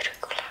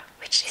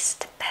 which is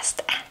the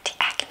best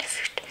anti-acne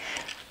food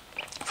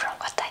from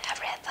what I have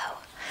read though.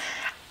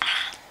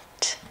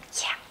 And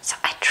yeah, so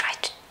I try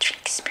to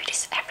drink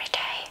smoothies every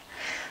day,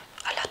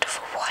 a lot of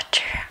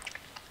water,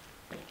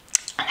 and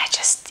I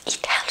just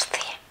eat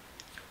healthy.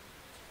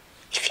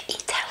 If you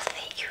eat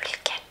healthy, you will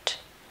get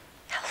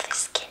healthy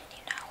skin,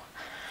 you know.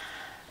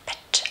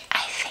 But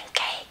I think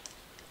I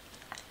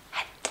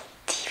had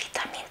D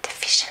vitamin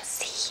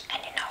deficiency,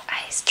 and you know,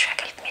 I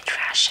struggled with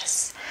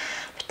rashes.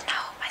 But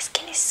now my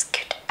skin is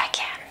good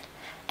again,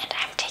 and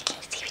I'm taking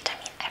D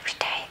vitamin every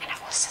day, and I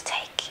also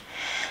take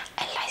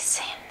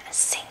lysine and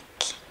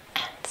zinc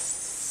and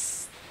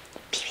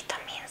B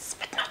vitamins,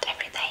 but not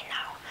every day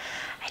now.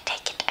 I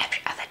take it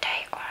every other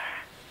day, or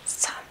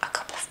a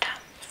couple of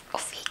times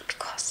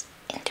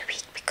in the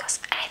week, because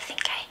I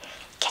think I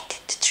get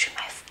it through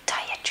my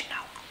diet, you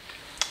know.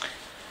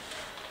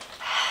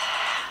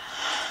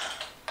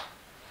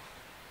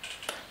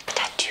 But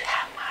I do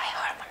have my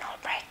hormonal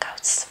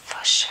breakouts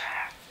for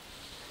sure.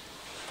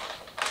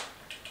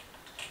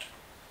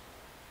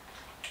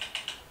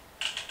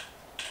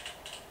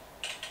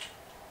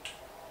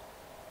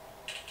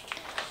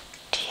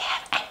 Do you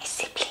have any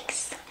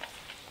siblings?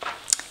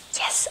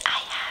 Yes, I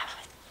have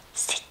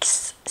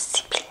 6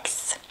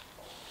 siblings.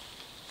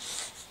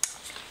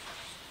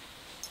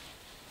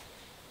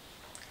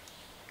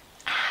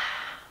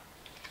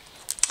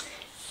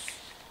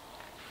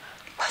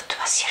 What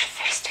was your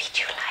first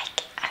video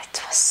like?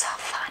 It was so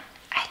fun.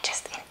 I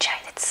just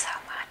enjoyed it so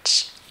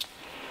much.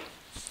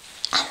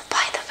 And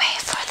by the way,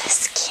 for the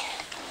skin,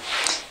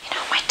 you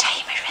know, my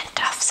timer went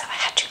off, so I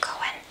had to go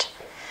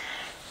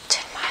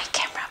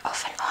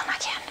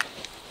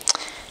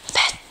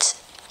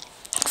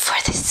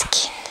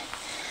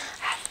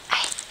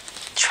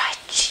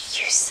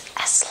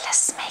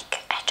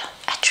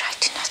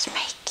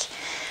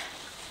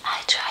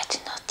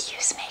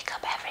this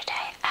makeup every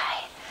day.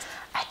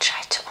 I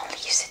try to only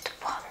use it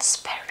once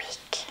per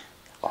week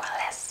or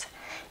less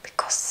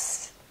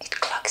because it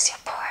clogs your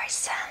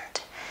pores, and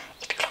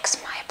it clogs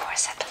my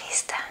pores at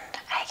least, and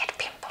I get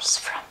pimples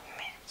from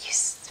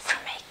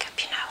makeup,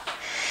 you know.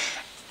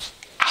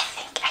 I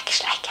think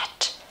actually I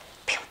get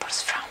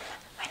pimples from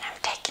when I'm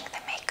taking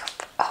the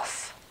makeup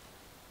off,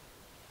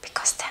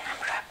 because then I'm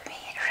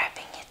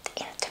rubbing it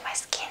into my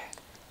skin.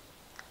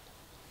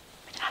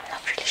 But I'm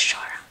not really sure.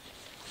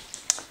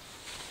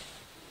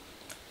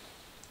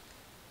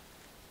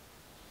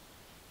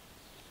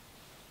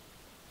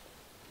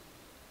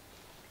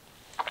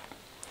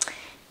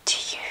 Do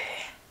you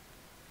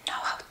know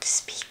how to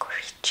speak or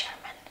read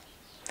German?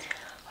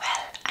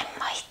 Well, I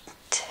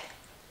might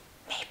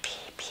maybe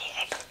be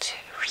able to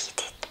read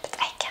it, but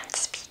I can't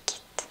speak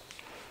it.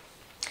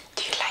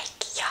 Do you like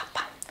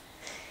Japan?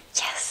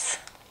 Yes,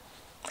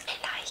 I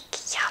like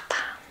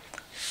Japan.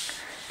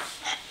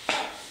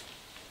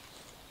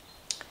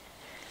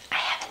 I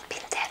haven't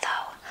been there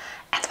though,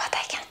 and what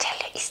I can tell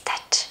you is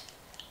that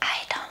I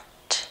don't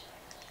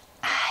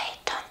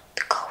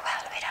go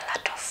well with a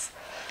lot of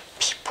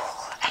people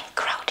and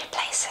crowded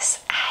places.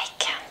 I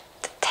can't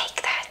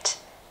take that.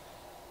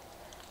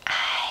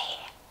 I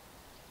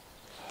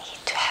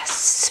need to have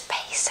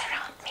space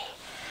around me,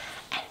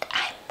 and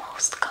I'm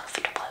most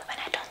comfortable when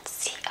I don't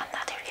see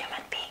another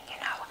human being, you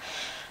know.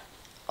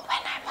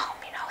 When I'm home,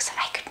 you know, so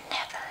I could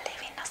never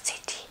live in a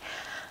city.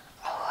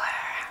 Or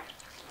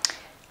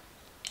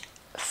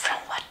from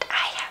what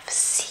I have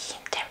seen,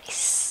 there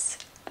is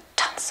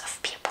tons of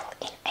people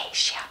in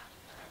Asia.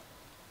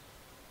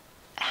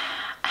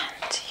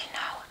 And you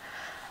know,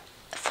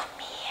 for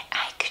me,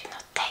 I could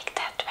not take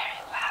that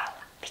very well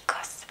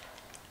because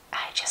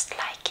I just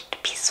like it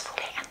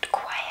peacefully and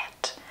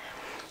quiet.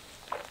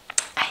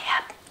 I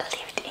have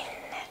lived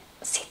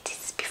in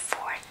cities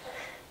before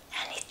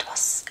and it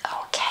was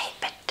okay,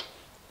 but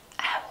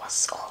I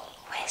was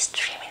always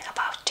dreaming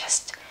about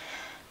just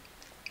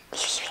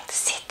leaving the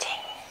city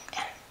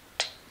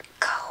and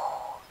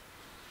go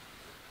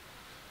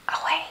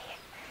away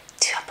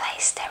to a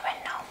place there were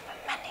no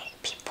many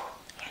people,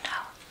 you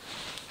know.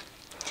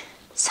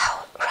 So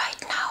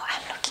right now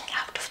I'm looking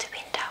out of the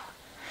window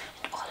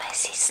and all I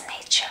see is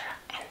nature,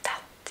 and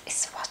that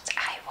is what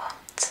I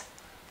want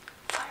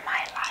for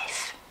my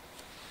life.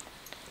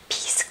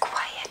 Peace,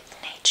 quiet,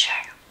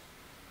 nature.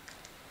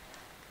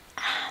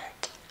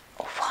 And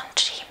one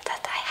dream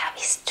that I have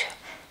is to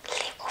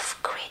live off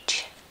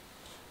grid.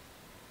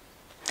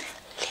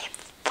 Live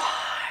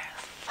far,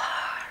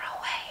 far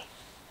away.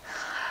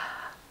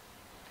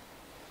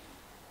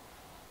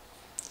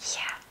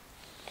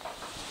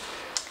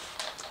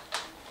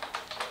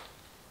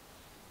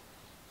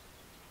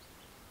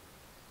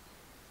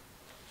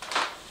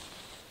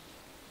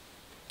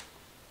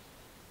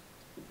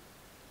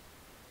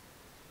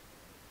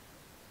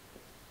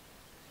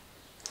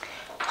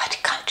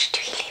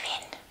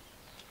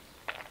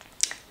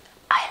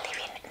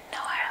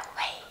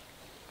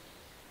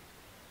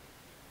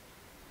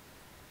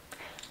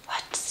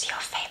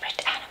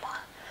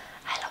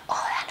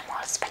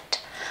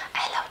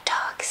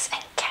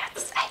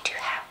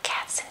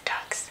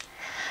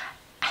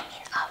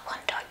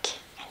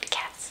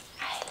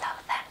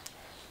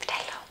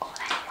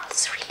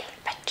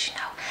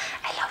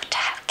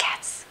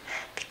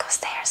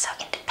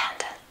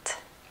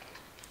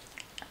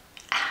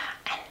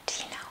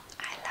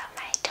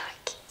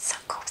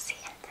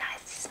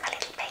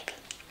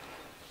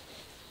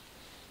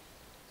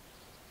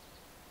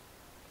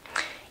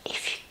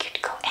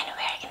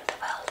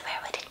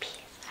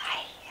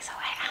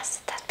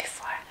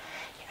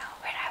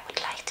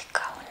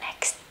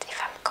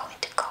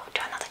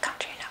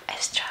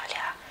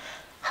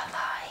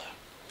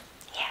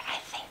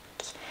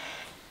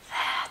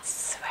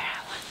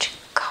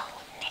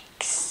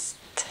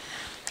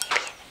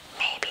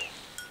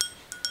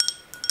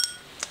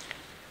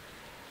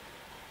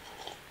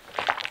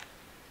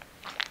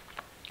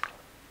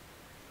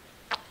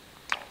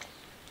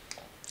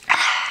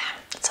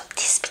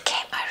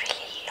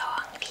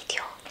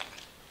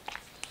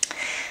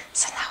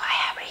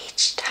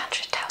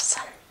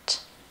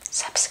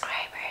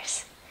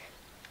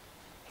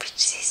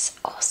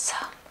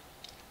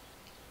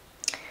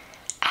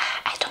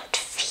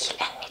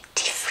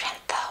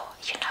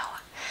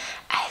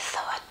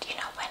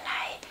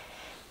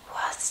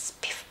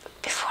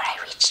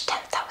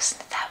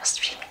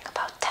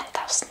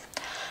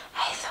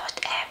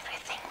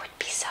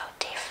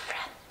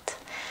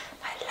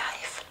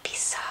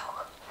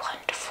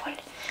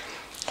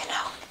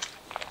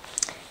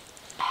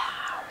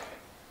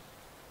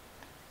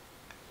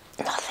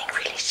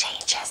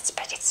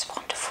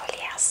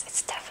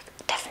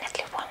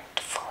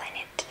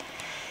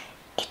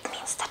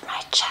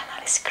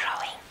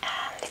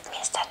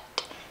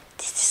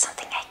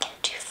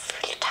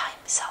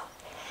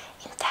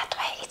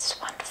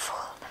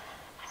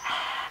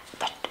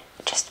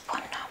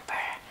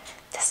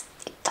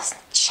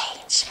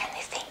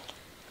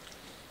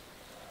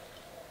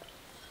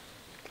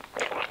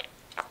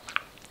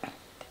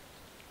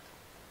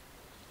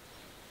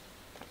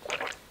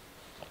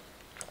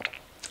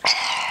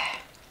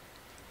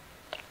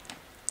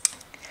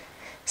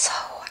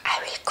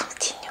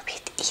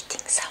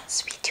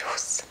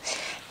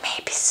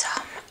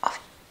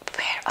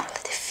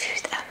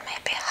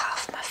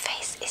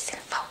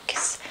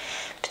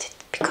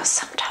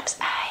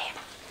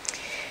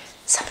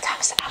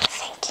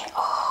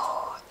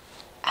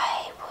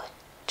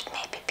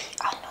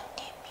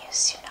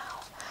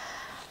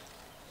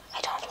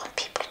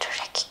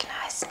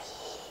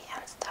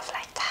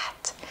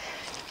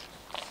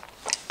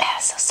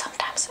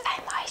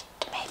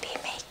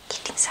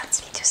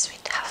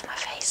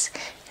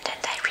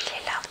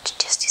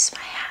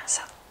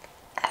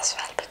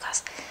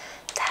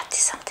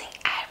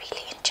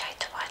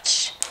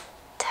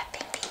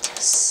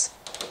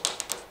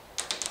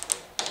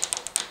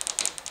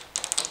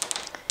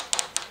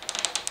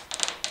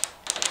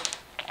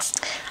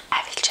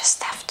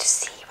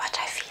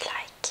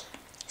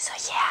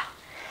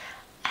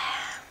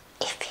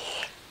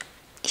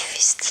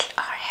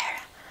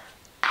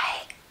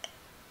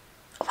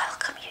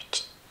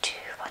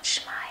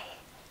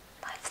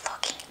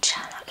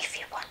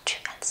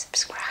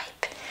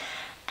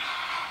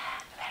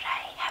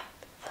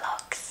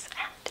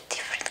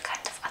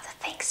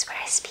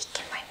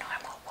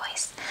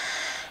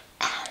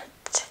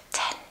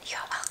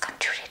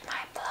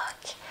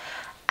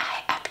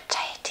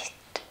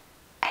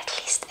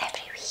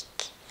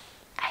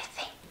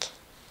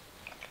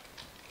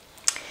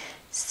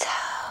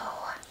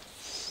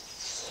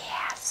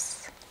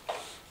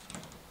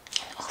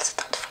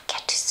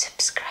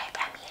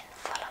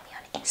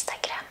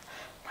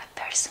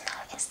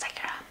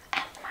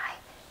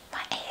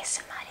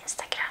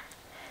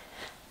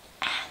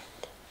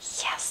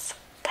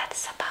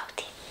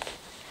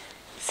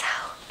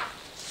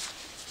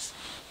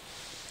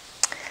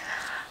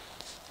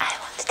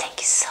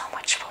 you so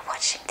much for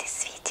watching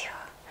this video.